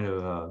about kind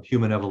of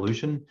human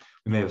evolution,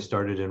 we may have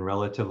started in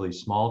relatively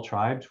small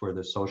tribes where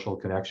the social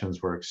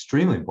connections were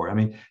extremely important.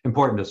 I mean,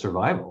 important to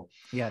survival.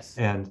 Yes.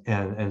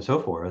 And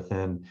so forth.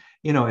 And,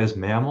 as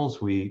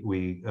mammals,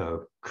 we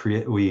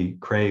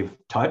crave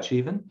touch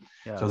even.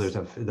 Yes. So there's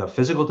the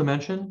physical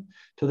dimension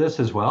to this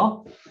as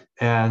well.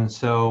 And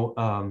so,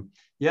 I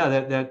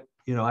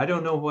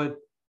don't know what,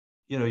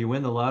 you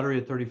win the lottery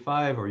at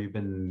 35, or you've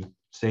been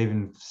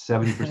saving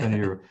 70% of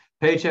your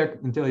paycheck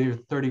until you're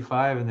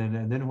 35,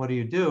 and then what do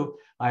you do?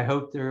 I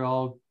hope they're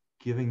all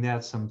giving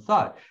that some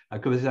thought,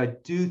 because I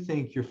do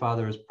think your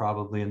father is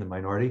probably in the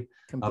minority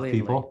of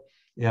people.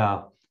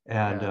 Yeah.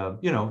 And,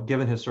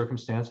 given his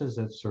circumstances,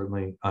 that's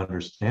certainly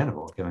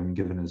understandable,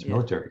 given his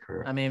military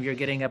career. I mean, if you're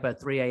getting up at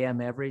 3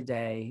 a.m. every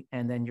day,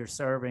 and then you're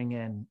serving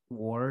in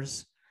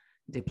wars,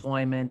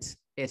 deployment,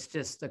 it's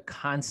just a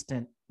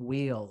constant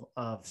wheel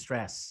of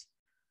stress.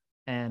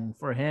 And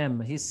for him,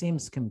 he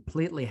seems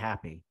completely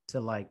happy to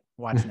like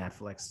watch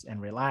Netflix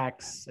and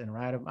relax and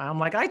write. I'm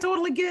like, I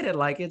totally get it.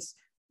 Like it's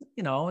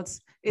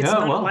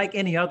not like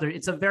any other.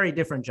 It's a very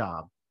different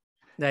job.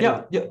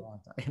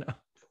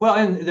 Well,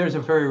 and there's a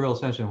very real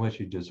sense in which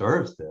he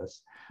deserves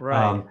this.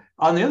 Right.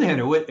 On the other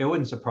hand, it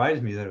wouldn't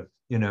surprise me that if,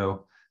 a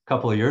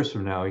couple of years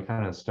from now, he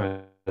kind of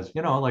starts,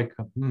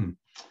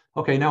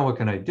 okay, now what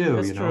can I do?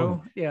 That's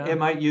true. Yeah. It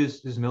might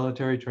use his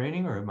military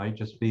training, or it might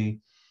just be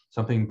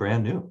something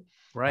brand new.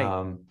 Right.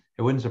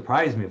 It wouldn't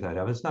surprise me if that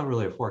happened. It's not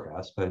really a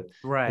forecast, but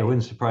it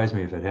wouldn't surprise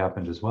me if it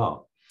happened as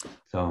well.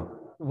 So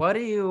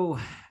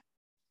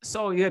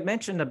so you had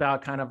mentioned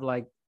about kind of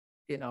like,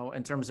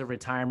 in terms of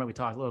retirement, we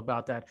talked a little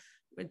about that.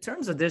 In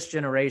terms of this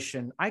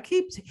generation, I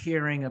keep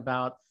hearing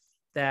about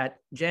that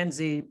Gen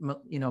Z,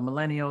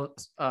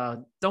 millennials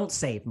don't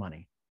save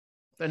money.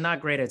 They're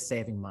not great at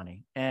saving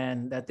money.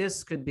 And that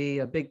this could be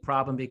a big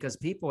problem because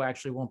people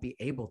actually won't be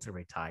able to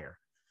retire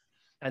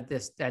at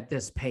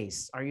this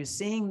pace. Are you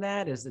seeing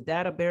that? Does the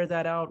data bear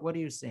that out? What are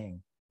you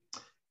seeing?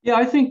 Yeah,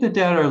 I think the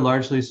data are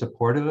largely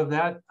supportive of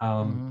that.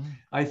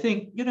 I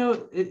think,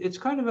 it's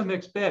kind of a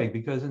mixed bag,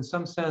 because in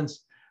some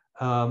sense,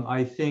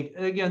 I think,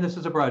 again, this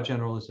is a broad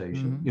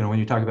generalization. When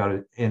you talk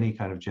about any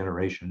kind of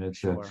generation,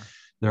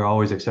 there are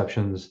always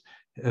exceptions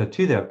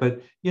to that.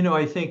 But,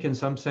 I think in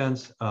some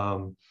sense,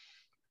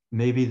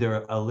 maybe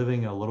they're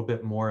living a little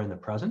bit more in the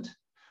present,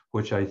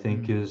 which I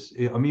think is,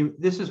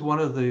 this is one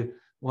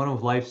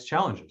of life's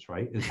challenges,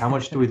 right? Is how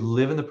much do we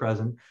live in the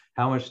present?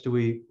 How much do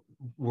we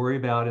worry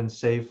about and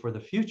save for the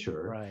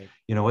future? Right.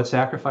 What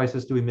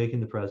sacrifices do we make in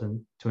the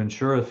present to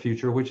ensure a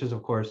future, which is,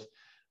 of course,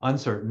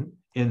 uncertain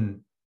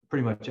in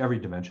pretty much every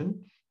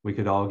dimension. We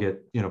could all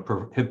get,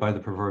 hit by the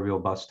proverbial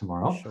bus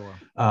tomorrow.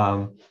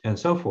 Sure. And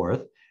so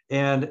forth.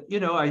 And,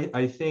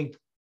 I think,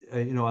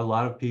 a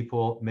lot of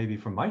people, maybe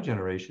from my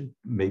generation,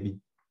 maybe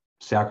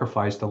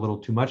sacrificed a little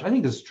too much. I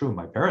think this is true of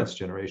my parents'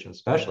 generation,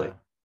 especially.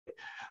 Yeah.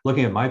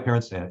 Looking at my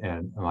parents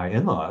and my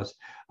in-laws,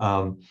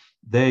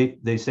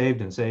 they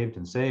saved and saved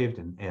and saved.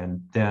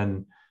 And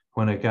then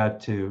when it got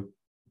to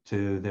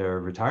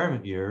their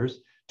retirement years,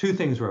 two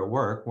things were at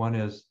work. One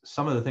is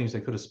some of the things they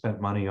could have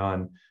spent money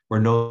on were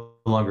no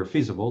longer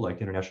feasible,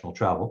 like international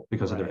travel,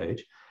 because of their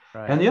age.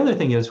 Right. And the other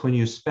thing is, when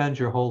you spend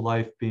your whole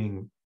life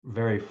being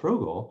very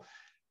frugal,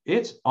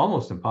 it's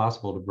almost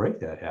impossible to break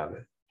that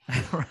habit.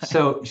 Right.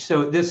 So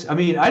this,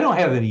 I don't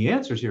have any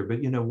answers here, but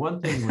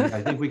one thing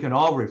I think we can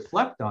all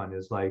reflect on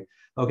is like,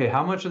 okay,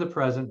 how much of the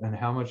present and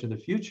how much of the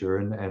future,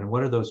 and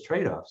what are those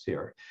trade-offs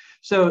here?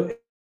 So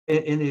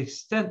in the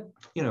extent,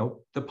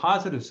 the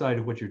positive side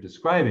of what you're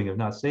describing of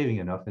not saving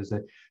enough is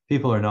that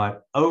people are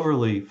not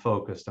overly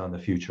focused on the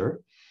future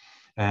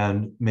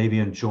and maybe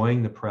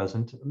enjoying the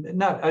present.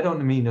 I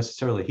don't mean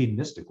necessarily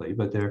hedonistically,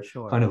 but they're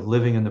kind of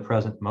living in the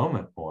present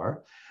moment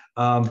more.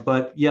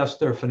 But yes,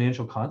 there are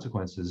financial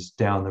consequences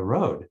down the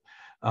road.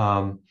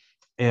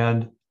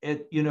 And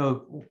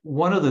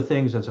one of the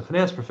things as a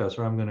finance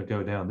professor, I'm going to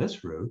go down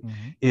this route,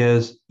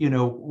 is,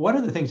 what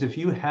are the things, if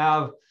you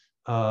have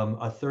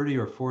a 30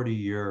 or 40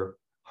 year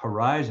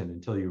horizon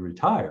until you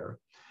retire,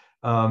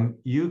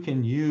 you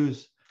can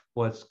use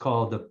what's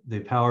called the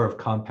power of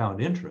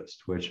compound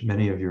interest, which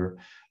many of your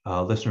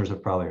listeners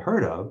have probably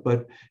heard of.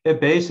 But it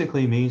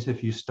basically means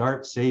if you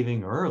start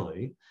saving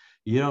early,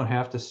 you don't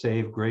have to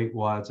save great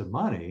wads of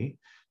money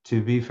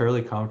to be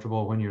fairly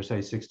comfortable when you're,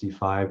 say,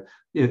 65.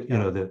 You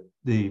know,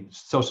 the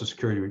Social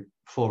Security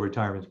full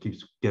retirement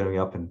keeps getting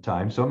up in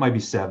time. So it might be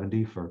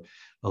 70 for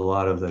a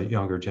lot of the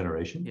younger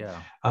generation. Yeah.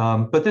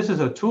 But this is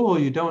a tool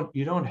you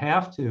don't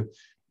have to,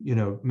 you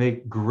know,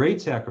 make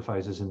great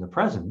sacrifices in the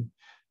present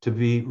to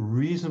be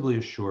reasonably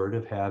assured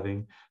of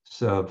having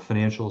some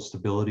financial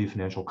stability,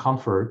 financial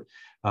comfort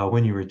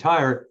when you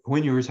retire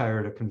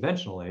at a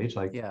conventional age,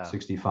 like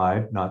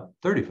 65, not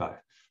 35,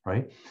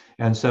 right?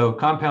 And so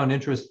compound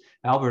interest,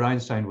 Albert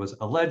Einstein was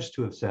alleged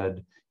to have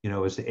said, you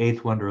know, is the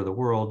eighth wonder of the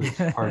world.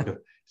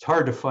 It's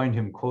hard to find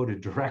him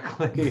quoted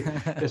directly.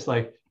 It's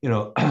like, you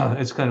know,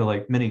 it's kind of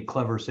like many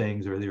clever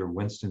sayings are either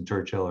Winston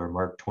Churchill or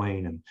Mark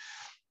Twain, and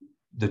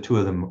the two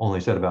of them only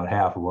said about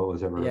half of what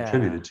was ever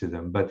attributed to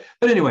them. But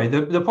anyway,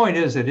 the point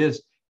is, it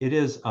is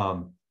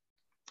kind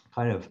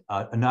of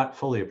not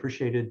fully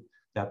appreciated.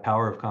 That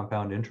power of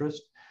compound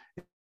interest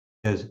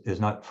is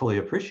not fully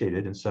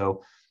appreciated, and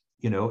so,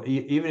 you know,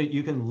 even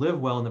you can live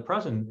well in the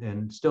present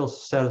and still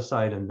set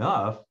aside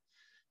enough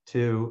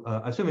to,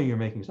 assuming you're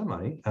making some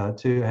money,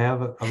 to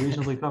have a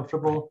reasonably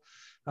comfortable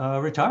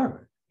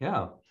retirement.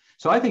 Yeah.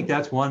 So I think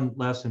that's one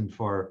lesson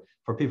for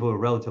people who are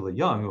relatively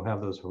young who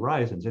have those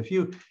horizons. If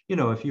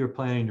you're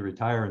planning to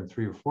retire in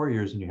 3 or 4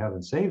 years and you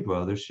haven't saved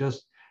well, there's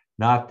just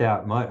not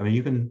that much. I mean,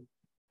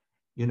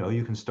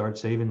 you can start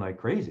saving like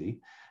crazy,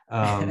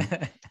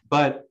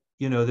 but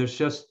you know, there's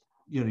just,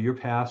 you know, your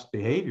past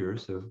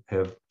behaviors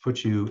have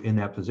put you in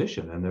that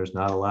position, and there's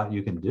not a lot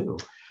you can do.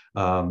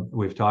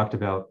 We've talked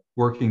about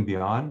working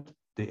beyond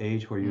the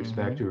age where you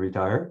expect to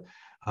retire.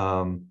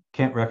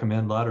 Can't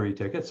recommend lottery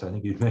tickets. I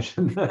think you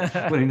mentioned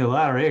winning the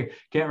lottery.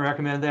 Can't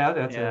recommend that.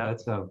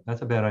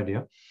 That's a bad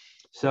idea.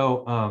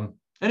 So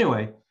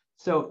anyway,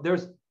 so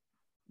there's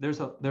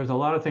a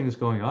lot of things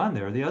going on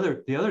there.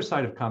 The other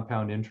side of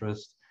compound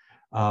interest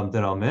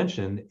that I'll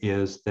mention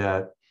is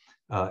the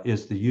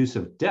use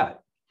of debt.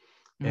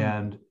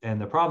 And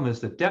the problem is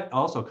that debt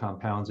also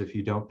compounds if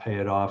you don't pay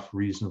it off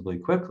reasonably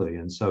quickly.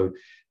 And so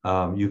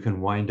you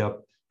can wind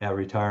up at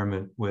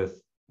retirement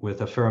with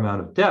a fair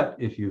amount of debt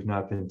if you've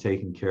not been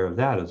taking care of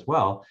that as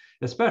well,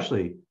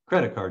 especially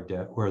credit card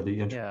debt, where the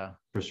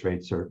interest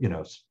rates are, you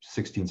know,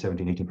 16,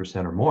 17,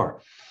 18% or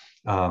more.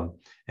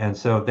 And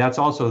so that's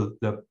also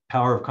the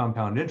power of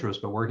compound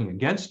interest, but working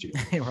against you.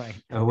 Right.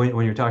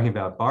 When you're talking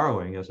about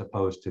borrowing as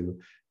opposed to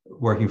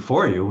working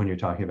for you when you're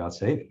talking about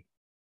saving.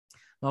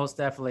 Most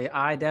definitely.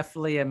 I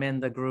definitely am in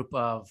the group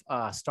of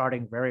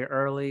starting very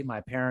early.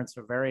 My parents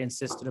were very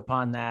insistent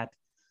upon that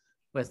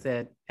with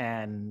it.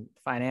 And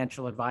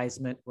financial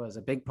advisement was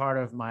a big part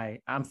of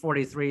I'm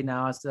 43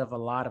 now. I still have a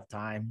lot of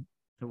time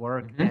to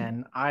work.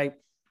 And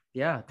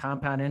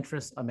compound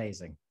interest,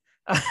 amazing.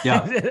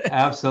 Yeah,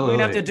 absolutely. You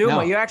don't have to do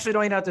much. You actually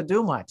don't even have to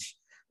do much.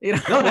 You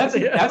know? No, that's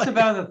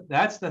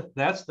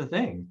the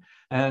thing.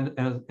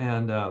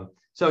 And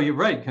so you're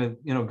right.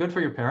 You know, good for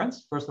your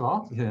parents, first of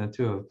all,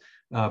 to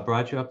have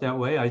brought you up that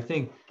way. I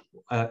think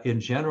in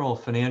general,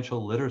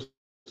 financial literacy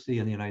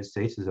in the United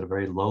States is at a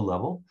very low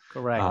level.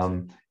 Correct.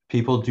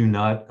 People do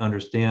not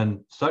understand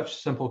such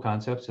simple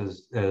concepts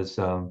as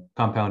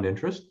compound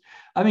interest.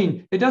 I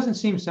mean, it doesn't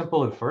seem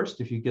simple at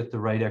first. If you get the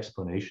right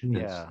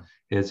explanation,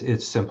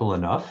 it's simple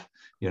enough,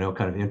 you know,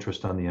 kind of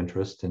interest on the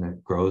interest, and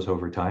it grows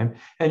over time.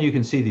 And you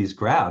can see these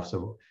graphs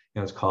of, you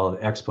know, it's called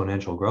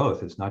exponential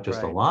growth. It's not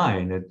just a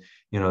line.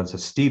 It's a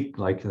steep,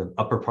 like the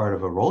upper part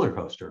of a roller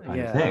coaster kind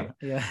of thing.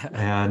 Yeah.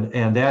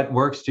 And that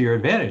works to your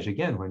advantage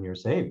again when you're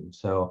saving.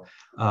 So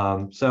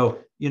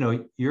you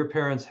know, your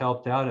parents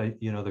helped out.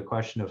 You know, the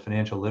question of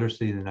financial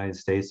literacy in the United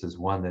States is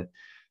one that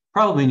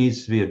probably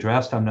needs to be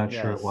addressed. I'm not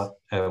sure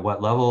at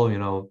what level. You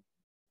know,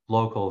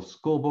 local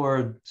school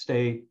board,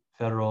 state,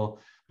 federal,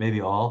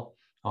 maybe all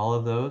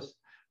of those,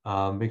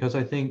 because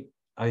I think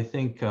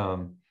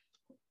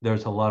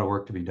there's a lot of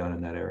work to be done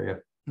in that area.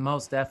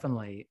 Most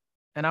definitely.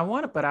 And I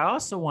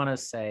also want to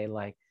say,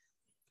 like,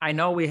 I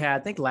know I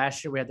think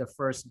last year we had the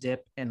first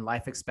dip in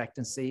life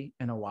expectancy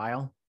in a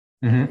while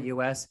in the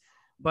US,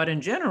 but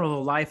in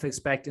general, life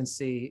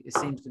expectancy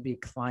seems to be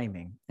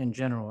climbing in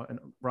general and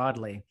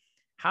broadly.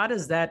 How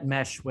does that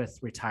mesh with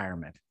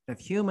retirement? If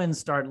humans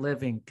start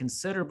living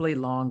considerably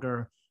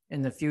longer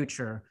in the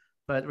future,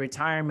 but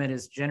retirement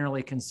is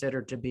generally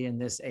considered to be in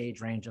this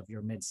age range of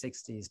your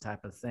mid-60s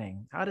type of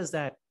thing, how does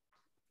that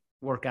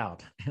work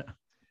out?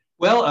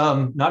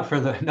 Well, not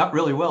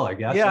really well, I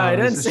guess. Yeah,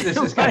 this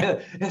is kind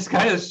of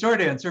the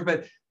short answer,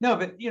 but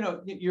you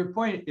know, your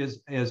point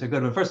is a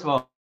good one. First of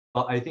all,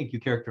 I think you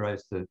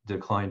characterized the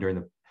decline during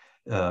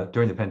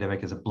the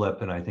pandemic as a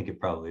blip, and I think it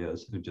probably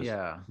is. It just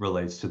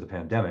relates to the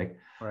pandemic,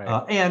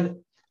 right? And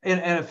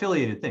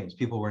affiliated things.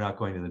 People were not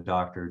going to the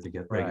doctor to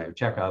get regular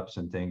checkups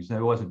and things. And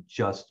it wasn't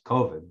just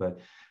COVID, but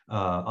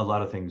a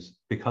lot of things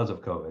because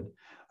of COVID.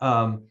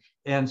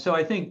 And so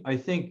I think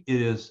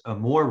it is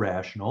more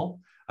rational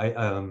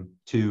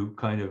to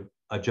kind of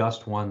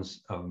adjust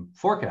one's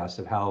forecast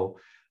of how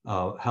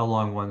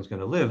long one's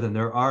going to live, then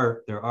there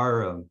are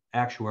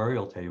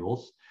actuarial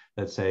tables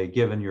that say,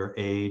 given your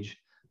age,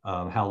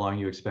 how long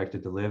you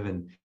expected to live,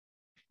 and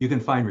you can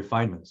find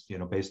refinements,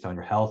 based on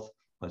your health.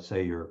 Let's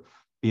say your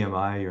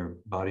BMI, your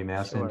body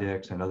mass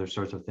index, and other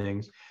sorts of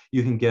things.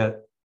 You can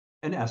get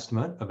an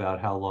estimate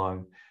about how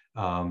long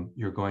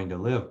you're going to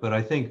live. But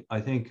I think I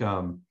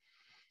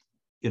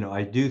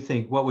do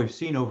think what we've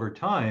seen over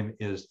time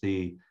is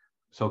the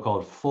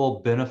so-called full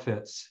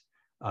benefits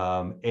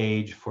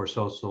age for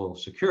Social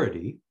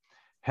Security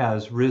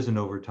has risen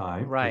over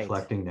time,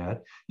 reflecting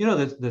that.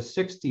 The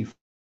 65,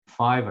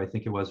 I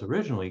think it was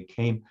originally,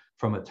 came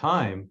from a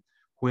time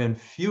when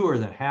fewer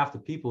than half the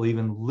people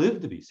even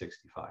lived to be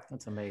 65.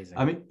 That's amazing.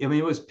 I mean,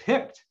 it was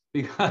picked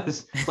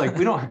because like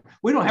we don't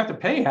have to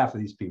pay half of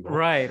these people,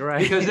 right,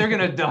 because they're going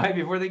to die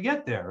before they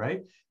get there,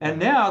 right? And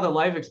now the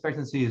life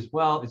expectancy is,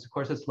 well, it's, of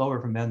course, it's lower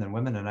for men than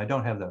women, and I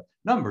don't have the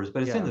numbers,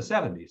 but it's in the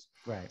 70s,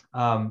 right?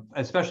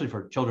 Especially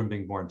for children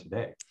being born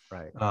today,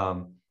 right?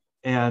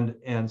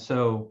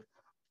 So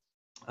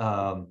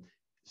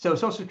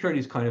Social Security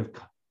is kind of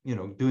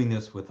doing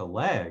this with a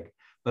lag.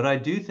 But I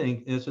do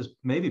think this is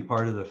maybe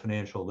part of the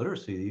financial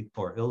literacy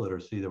or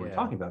illiteracy that we're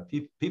talking about.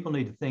 People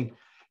need to think,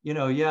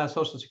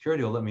 Social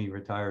Security will let me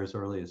retire as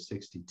early as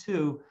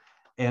 62.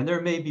 And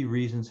there may be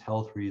reasons,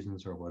 health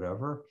reasons or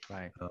whatever.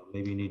 Right.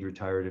 Maybe you need to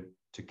retire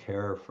to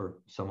care for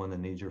someone that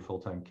needs your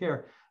full-time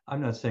care. I'm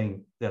not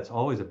saying that's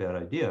always a bad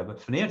idea,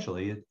 but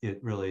financially, it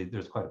really,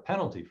 there's quite a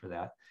penalty for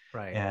that.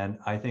 Right. And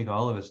I think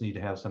all of us need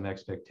to have some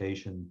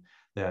expectation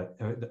that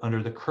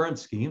under the current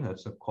scheme,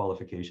 that's a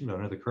qualification, but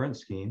under the current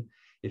scheme,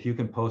 if you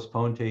can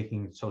postpone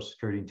taking Social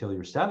Security until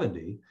you're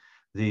 70,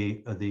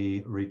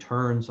 the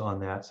returns on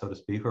that, so to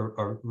speak,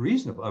 are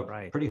reasonable,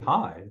 are pretty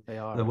high. They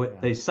are.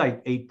 They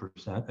cite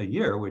 8% a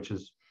year,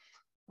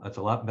 that's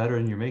a lot better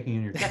than you're making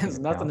in your checking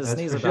account. Nothing to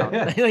sneeze sure.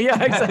 about.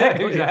 Yeah,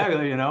 exactly.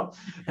 Exactly,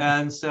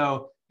 And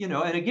so,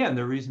 and again,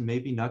 the reason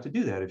maybe not to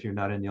do that, if you're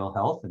not in ill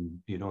health and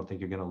you don't think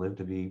you're going to live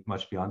to be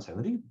much beyond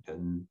 70,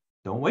 then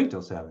don't wait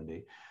till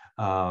 70.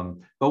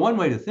 But one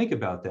way to think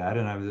about that,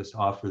 and I would just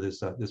offer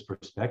this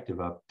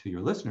perspective up to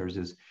your listeners,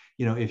 is,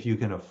 if you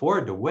can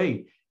afford to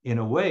wait, in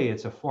a way,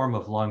 it's a form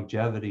of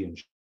longevity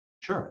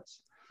insurance.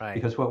 Right.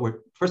 Because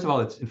first of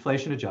all, it's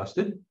inflation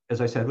adjusted,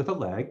 as I said, with a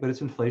lag, but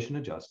it's inflation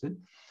adjusted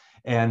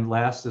and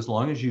lasts as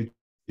long as you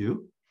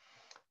do.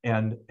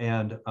 And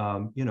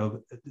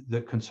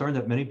the concern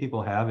that many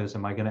people have is,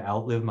 am I going to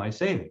outlive my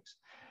savings?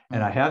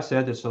 And I have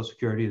said that Social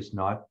Security is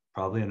not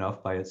probably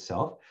enough by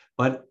itself,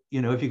 but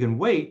if you can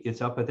wait,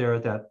 it's up there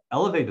at that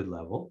elevated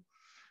level,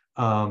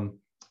 and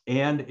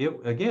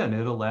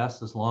it'll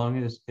last as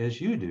long as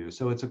you do.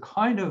 So it's a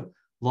kind of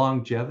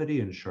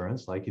longevity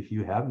insurance. Like if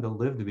you happen to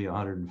live to be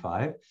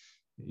 105,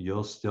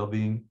 you'll still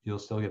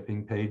get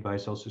being paid by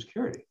Social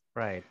Security.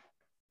 Right.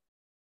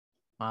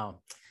 Wow.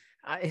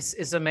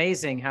 It's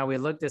amazing how we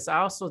look this.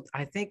 I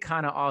think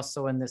kind of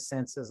also in this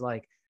sense is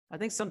like, I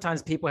think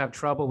sometimes people have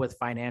trouble with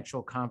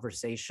financial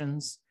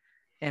conversations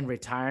and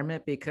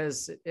retirement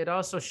because it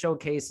also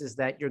showcases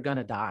that you're going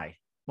to die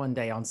one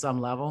day on some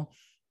level.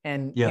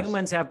 And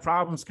humans have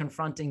problems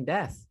confronting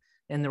death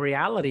and the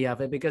reality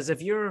of it, because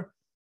if you're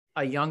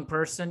a young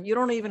person, you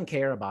don't even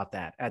care about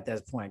that at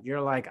this point.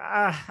 You're like,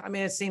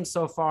 it seems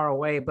so far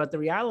away, but the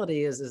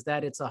reality is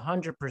that it's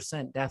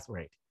 100% death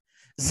rate.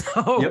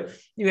 So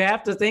you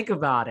have to think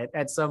about it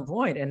at some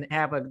point and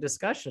have a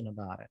discussion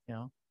about it,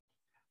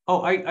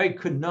 Oh, I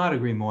could not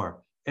agree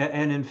more.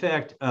 And in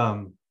fact,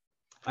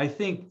 I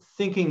think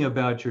thinking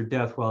about your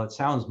death, while it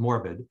sounds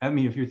morbid,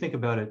 if you think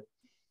about it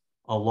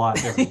a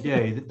lot every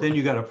day, then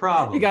you got a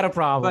problem. You got a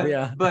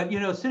problem, But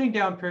sitting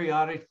down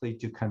periodically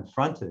to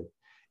confront it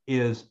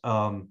is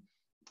I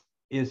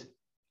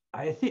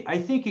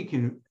think it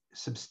can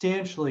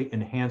substantially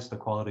enhance the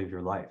quality of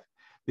your life,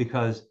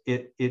 because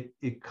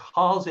it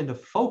calls into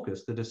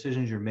focus the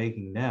decisions you're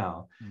making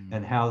now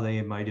and how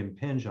they might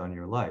impinge on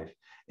your life.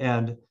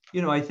 And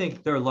I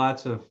think there are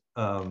lots of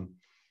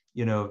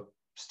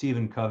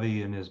Stephen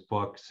Covey in his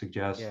book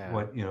suggests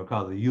what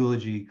called the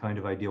eulogy kind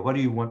of idea. What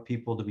do you want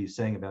people to be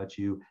saying about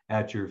you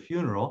at your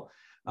funeral?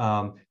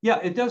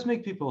 It does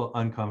make people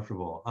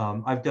uncomfortable.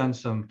 I've done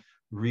some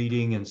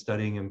reading and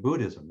studying in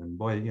Buddhism, and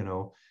boy,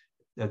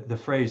 the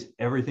phrase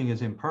 "everything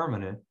is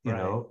impermanent,"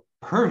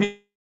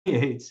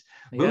 permeates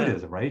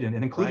Buddhism, right? And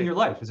including your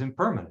life is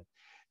impermanent.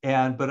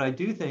 But I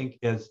do think,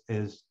 as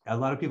a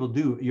lot of people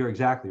do, you're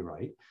exactly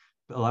right.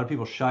 A lot of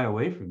people shy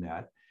away from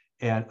that.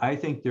 And I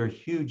think there are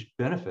huge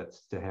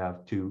benefits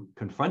to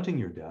confronting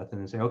your death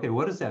and then say, okay,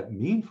 what does that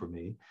mean for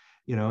me?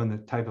 And the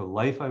type of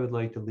life I would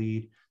like to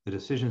lead, the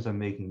decisions I'm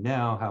making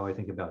now, how I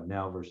think about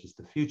now versus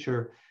the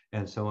future,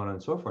 and so on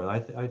and so forth.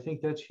 I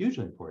think that's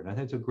hugely important. I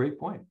think it's a great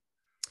point.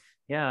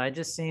 Yeah, it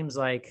just seems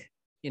like,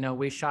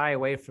 we shy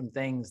away from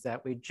things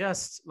that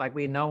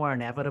we know are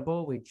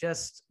inevitable. We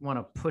just want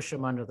to push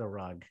them under the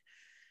rug.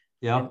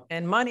 Yeah.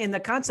 And money, and the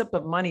concept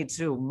of money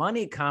too,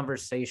 money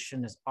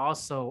conversation is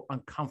also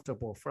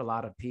uncomfortable for a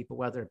lot of people,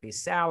 whether it be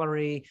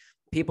salary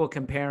people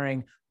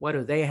comparing what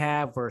do they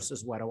have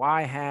versus what do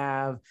I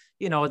have.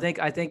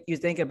 I think you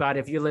think about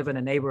if you live in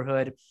a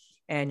neighborhood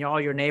and all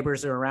your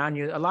neighbors are around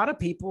you, a lot of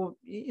people,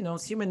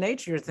 it's human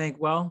nature to think,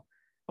 well,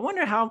 I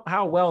wonder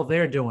how well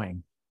they're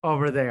doing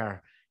over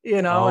there.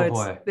 Oh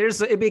boy.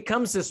 It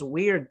becomes this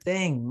weird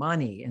thing,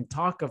 money and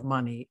talk of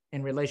money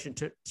in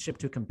relationship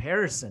to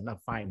comparison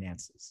of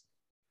finances.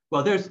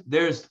 Well,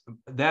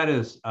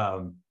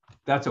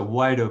 that's a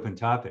wide open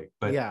topic,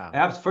 but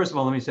yeah. First of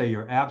all, let me say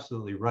you're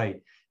absolutely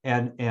right.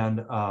 And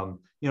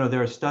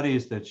there are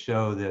studies that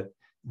show that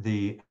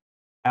the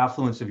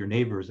affluence of your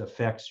neighbors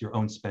affects your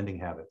own spending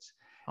habits.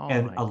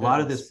 And a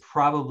lot of this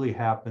probably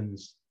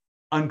happens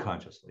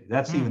unconsciously.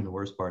 That's even the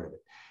worst part of it.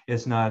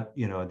 It's not,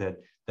 that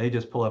they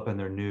just pull up in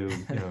their new,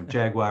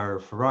 Jaguar or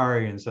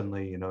Ferrari and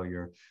suddenly,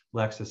 your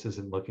Lexus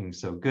isn't looking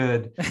so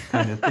good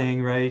kind of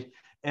thing, right?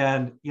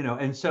 And,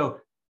 and so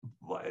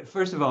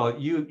first of all,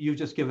 you've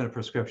just given a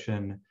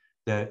prescription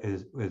that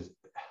is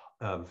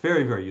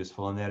very, very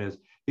useful. And that is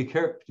be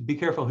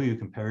careful who you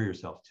compare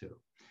yourself to,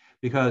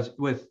 because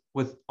with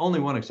only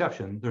one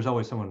exception, there's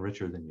always someone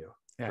richer than you.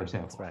 For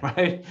example,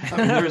 right? I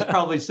mean, there's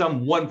probably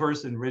some one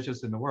person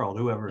richest in the world,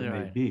 whoever it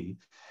may be.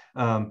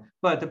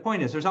 But the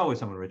point is, there's always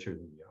someone richer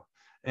than you.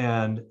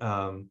 And,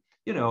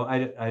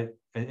 I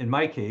in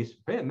my case,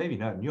 maybe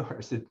not in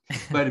yours,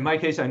 but in my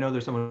case, I know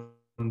there's someone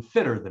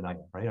fitter than I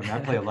am, right? I mean, I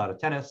play a lot of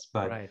tennis,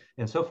 but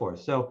and so forth.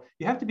 So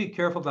you have to be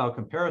careful about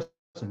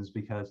comparisons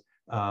because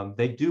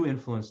they do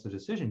influence the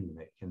decision you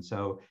make. And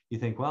so you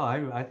think, well,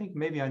 I think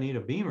maybe I need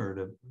a Beamer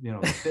to,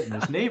 fit in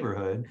this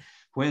neighborhood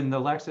when the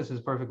Lexus is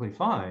perfectly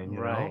fine,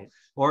 know,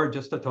 or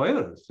just a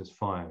Toyota is just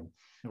fine.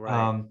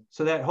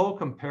 So that whole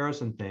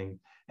comparison thing,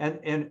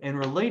 and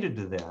related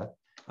to that,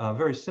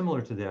 very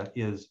similar to that,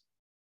 is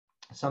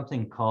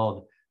something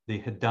called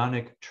the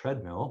hedonic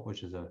treadmill,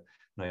 which is a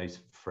nice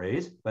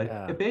phrase, but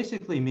it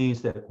basically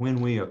means that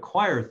when we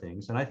acquire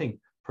things, and I think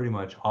pretty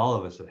much all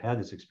of us have had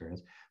this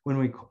experience, when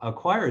we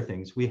acquire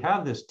things, we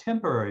have this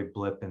temporary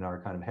blip in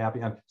our kind of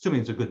happy, I'm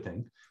assuming it's a good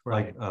thing,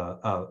 like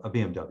a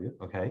BMW,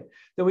 okay,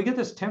 that we get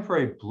this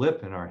temporary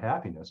blip in our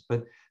happiness,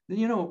 but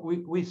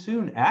we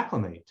soon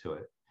acclimate to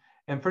it.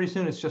 And pretty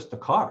soon it's just a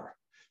car,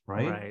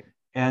 right?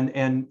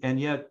 And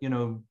yet,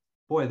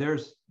 boy,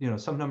 there's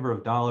some number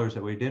of dollars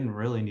that we didn't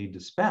really need to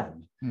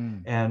spend.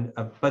 And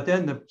but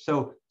then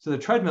so the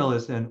treadmill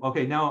is then,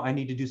 okay, now I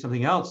need to do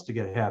something else to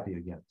get happy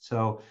again.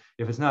 So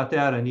if it's not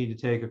that, I need to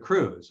take a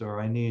cruise, or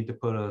I need to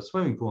put a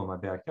swimming pool in my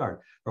backyard,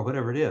 or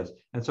whatever it is.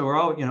 And so we're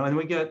all, and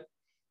we get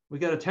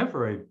a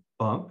temporary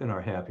bump in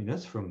our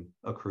happiness from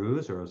a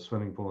cruise or a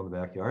swimming pool in the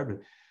backyard, but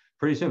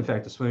pretty soon, in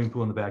fact, the swimming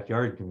pool in the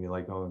backyard can be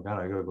like, oh my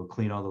God, I gotta go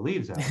clean all the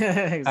leaves out,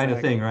 kind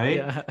of thing, right?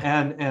 Yeah.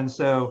 And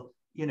so,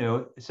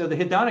 so the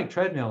hedonic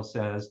treadmill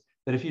says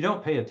that if you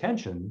don't pay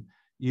attention,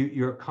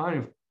 you're kind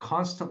of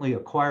constantly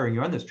acquiring.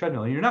 You're on this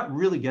treadmill, and you're not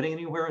really getting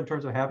anywhere in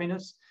terms of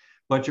happiness,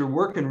 but you're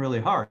working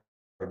really hard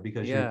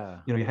because you're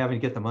having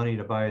to get the money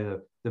to buy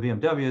the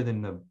BMW,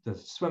 then the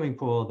swimming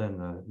pool, then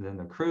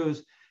the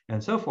cruise,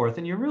 and so forth.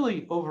 And you're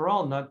really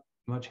overall not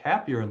much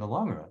happier in the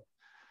long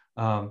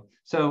run.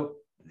 So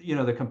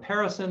the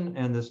comparison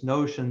and this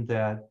notion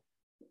that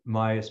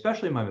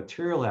especially my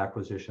material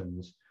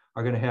acquisitions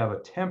are going to have a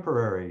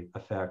temporary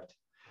effect.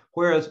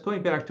 Whereas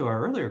going back to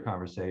our earlier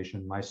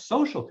conversation, my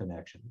social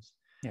connections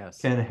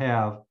can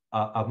have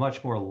a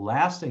much more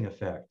lasting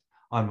effect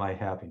on my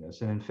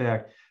happiness. And in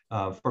fact,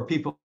 for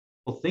people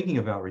thinking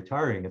about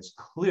retiring, it's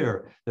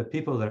clear that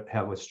people that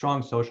have with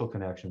strong social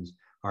connections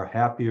are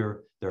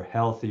happier, they're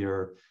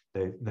healthier,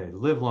 they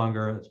live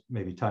longer, it's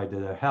maybe tied to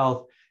their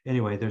health.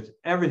 Anyway, there's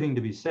everything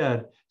to be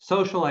said.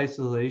 Social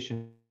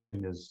isolation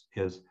is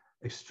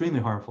extremely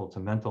harmful to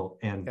mental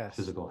and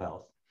physical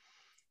health.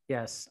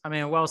 Yes. I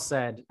mean, well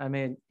said. I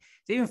mean,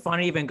 it's even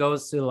funny, even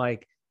goes to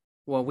like,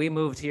 well, we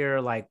moved here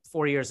like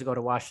 4 years ago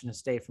to Washington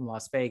State from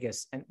Las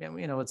Vegas. And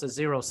it's a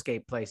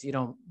zero-scape place. You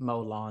don't mow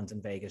lawns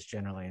in Vegas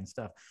generally and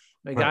stuff.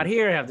 We got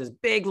here, have this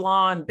big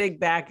lawn, big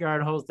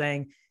backyard, whole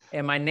thing.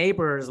 And my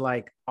neighbor is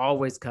like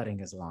always cutting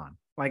his lawn.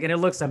 Like, and it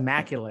looks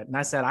immaculate. And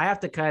I said, I have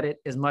to cut it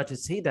as much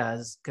as he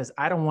does because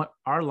I don't want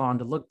our lawn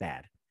to look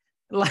bad.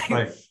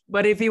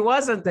 But if he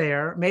wasn't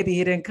there, maybe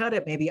he didn't cut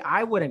it. Maybe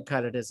I wouldn't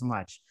cut it as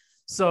much.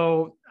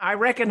 So I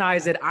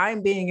recognize that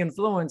I'm being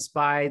influenced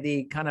by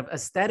the kind of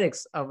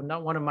aesthetics of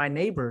one of my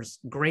neighbors'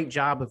 great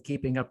job of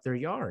keeping up their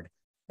yard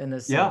in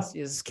a sense,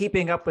 is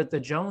keeping up with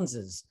the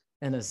Joneses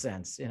in a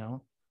sense,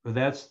 But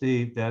that's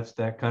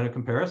that kind of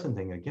comparison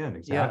thing again.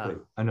 Exactly.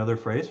 Another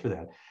phrase for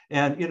that.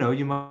 And,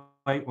 you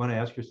might want to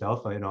ask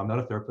yourself, I'm not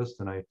a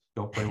therapist and I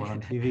don't play one on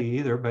TV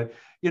either, but,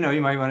 you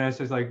might want to ask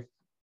yourself, like,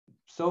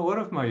 so what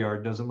if my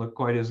yard doesn't look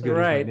quite as good as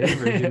my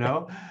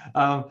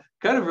neighbor's,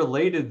 kind of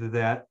related to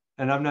that.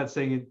 And I'm not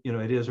saying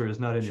it is or is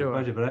not in your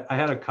budget, but I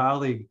had a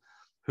colleague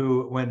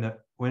who, when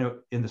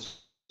in the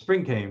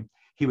spring came,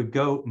 he would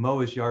go mow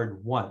his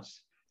yard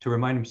once to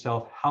remind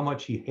himself how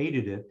much he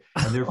hated it,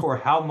 and therefore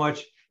how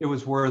much it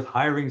was worth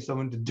hiring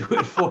someone to do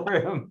it for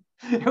him.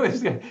 You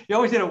always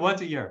did it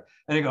once a year,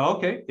 and you go,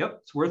 okay, yep,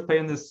 it's worth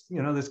paying this,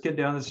 this kid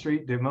down the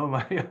street to mow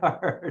my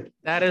yard.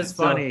 That is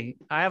funny.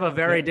 I have a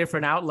very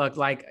different outlook.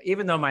 Like,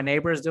 even though my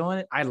neighbor is doing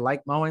it, I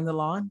like mowing the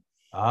lawn,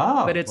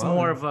 but it's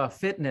more of a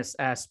fitness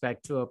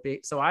aspect to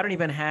it. So I don't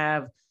even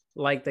have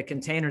like the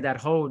container that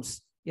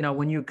holds,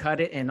 when you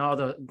cut it and all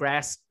the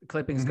grass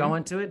clippings go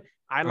into it.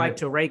 I like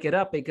to rake it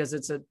up because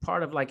it's a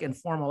part of like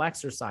informal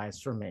exercise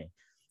for me.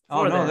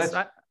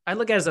 I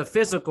look at it as a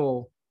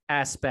physical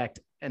aspect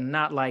and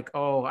not like,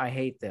 oh, I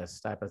hate this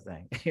type of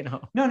thing,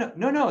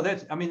 No.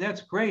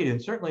 That's great.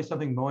 And certainly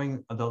something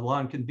mowing the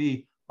lawn can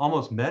be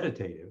almost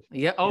meditative.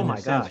 Yeah. Oh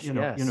my gosh.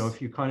 Yes. If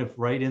you kind of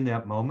right in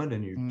that moment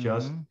and you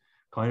just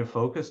kind of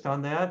focused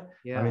on that.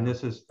 Yeah. I mean,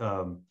 this is,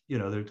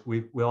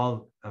 we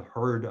all have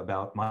heard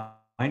about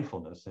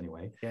mindfulness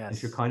anyway. Yes.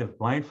 If you're kind of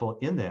mindful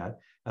in that,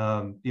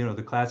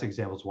 the classic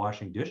example is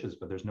washing dishes,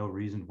 but there's no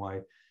reason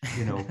why,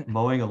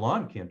 mowing a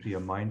lawn can't be a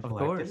mindful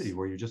activity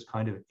where you're just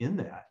kind of in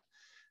that.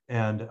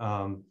 And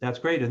that's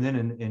great. And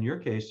then in your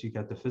case, you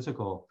get the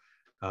physical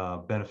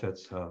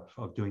benefits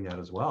of doing that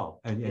as well.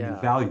 And you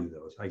value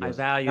those, I guess. I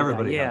value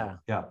everybody. Yeah.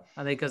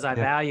 I think because I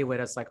value it,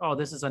 it's like, oh,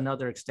 this is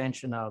another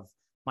extension of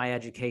my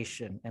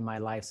education and my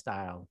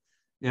lifestyle.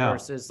 Yeah.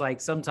 Versus like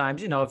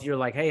sometimes, if you're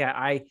like, hey,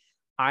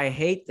 I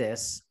hate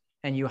this,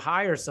 and you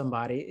hire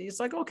somebody,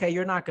 it's like, okay,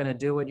 you're not going to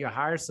do it. You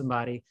hire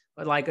somebody.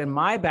 But like in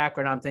my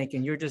background, I'm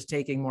thinking you're just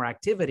taking more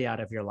activity out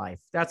of your life.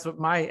 That's what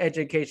my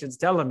education's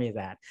telling me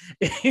that,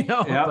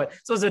 but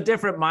so it's a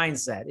different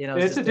mindset,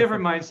 it's a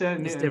different mindset.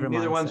 And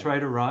neither one's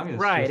right or wrong.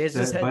 It's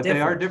just but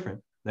they are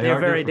different. They're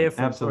very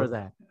different for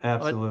that.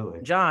 Absolutely.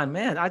 But John,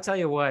 man, I tell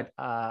you what,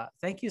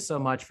 thank you so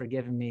much for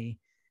giving me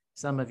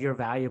some of your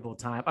valuable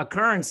time, a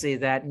currency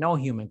that no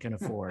human can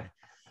afford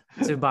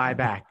to buy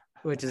back,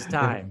 which is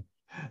time.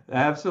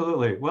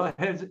 Absolutely. Well,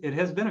 it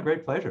has been a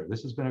great pleasure.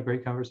 This has been a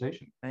great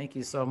conversation. Thank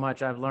you so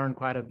much. I've learned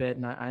quite a bit,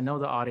 and I know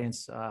the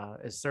audience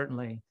is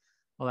certainly,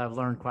 I've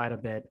learned quite a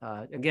bit.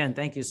 Again,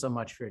 thank you so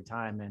much for your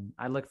time, and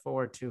I look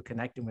forward to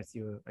connecting with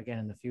you again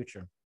in the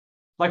future.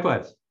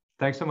 Likewise.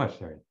 Thanks so much,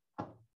 Terry.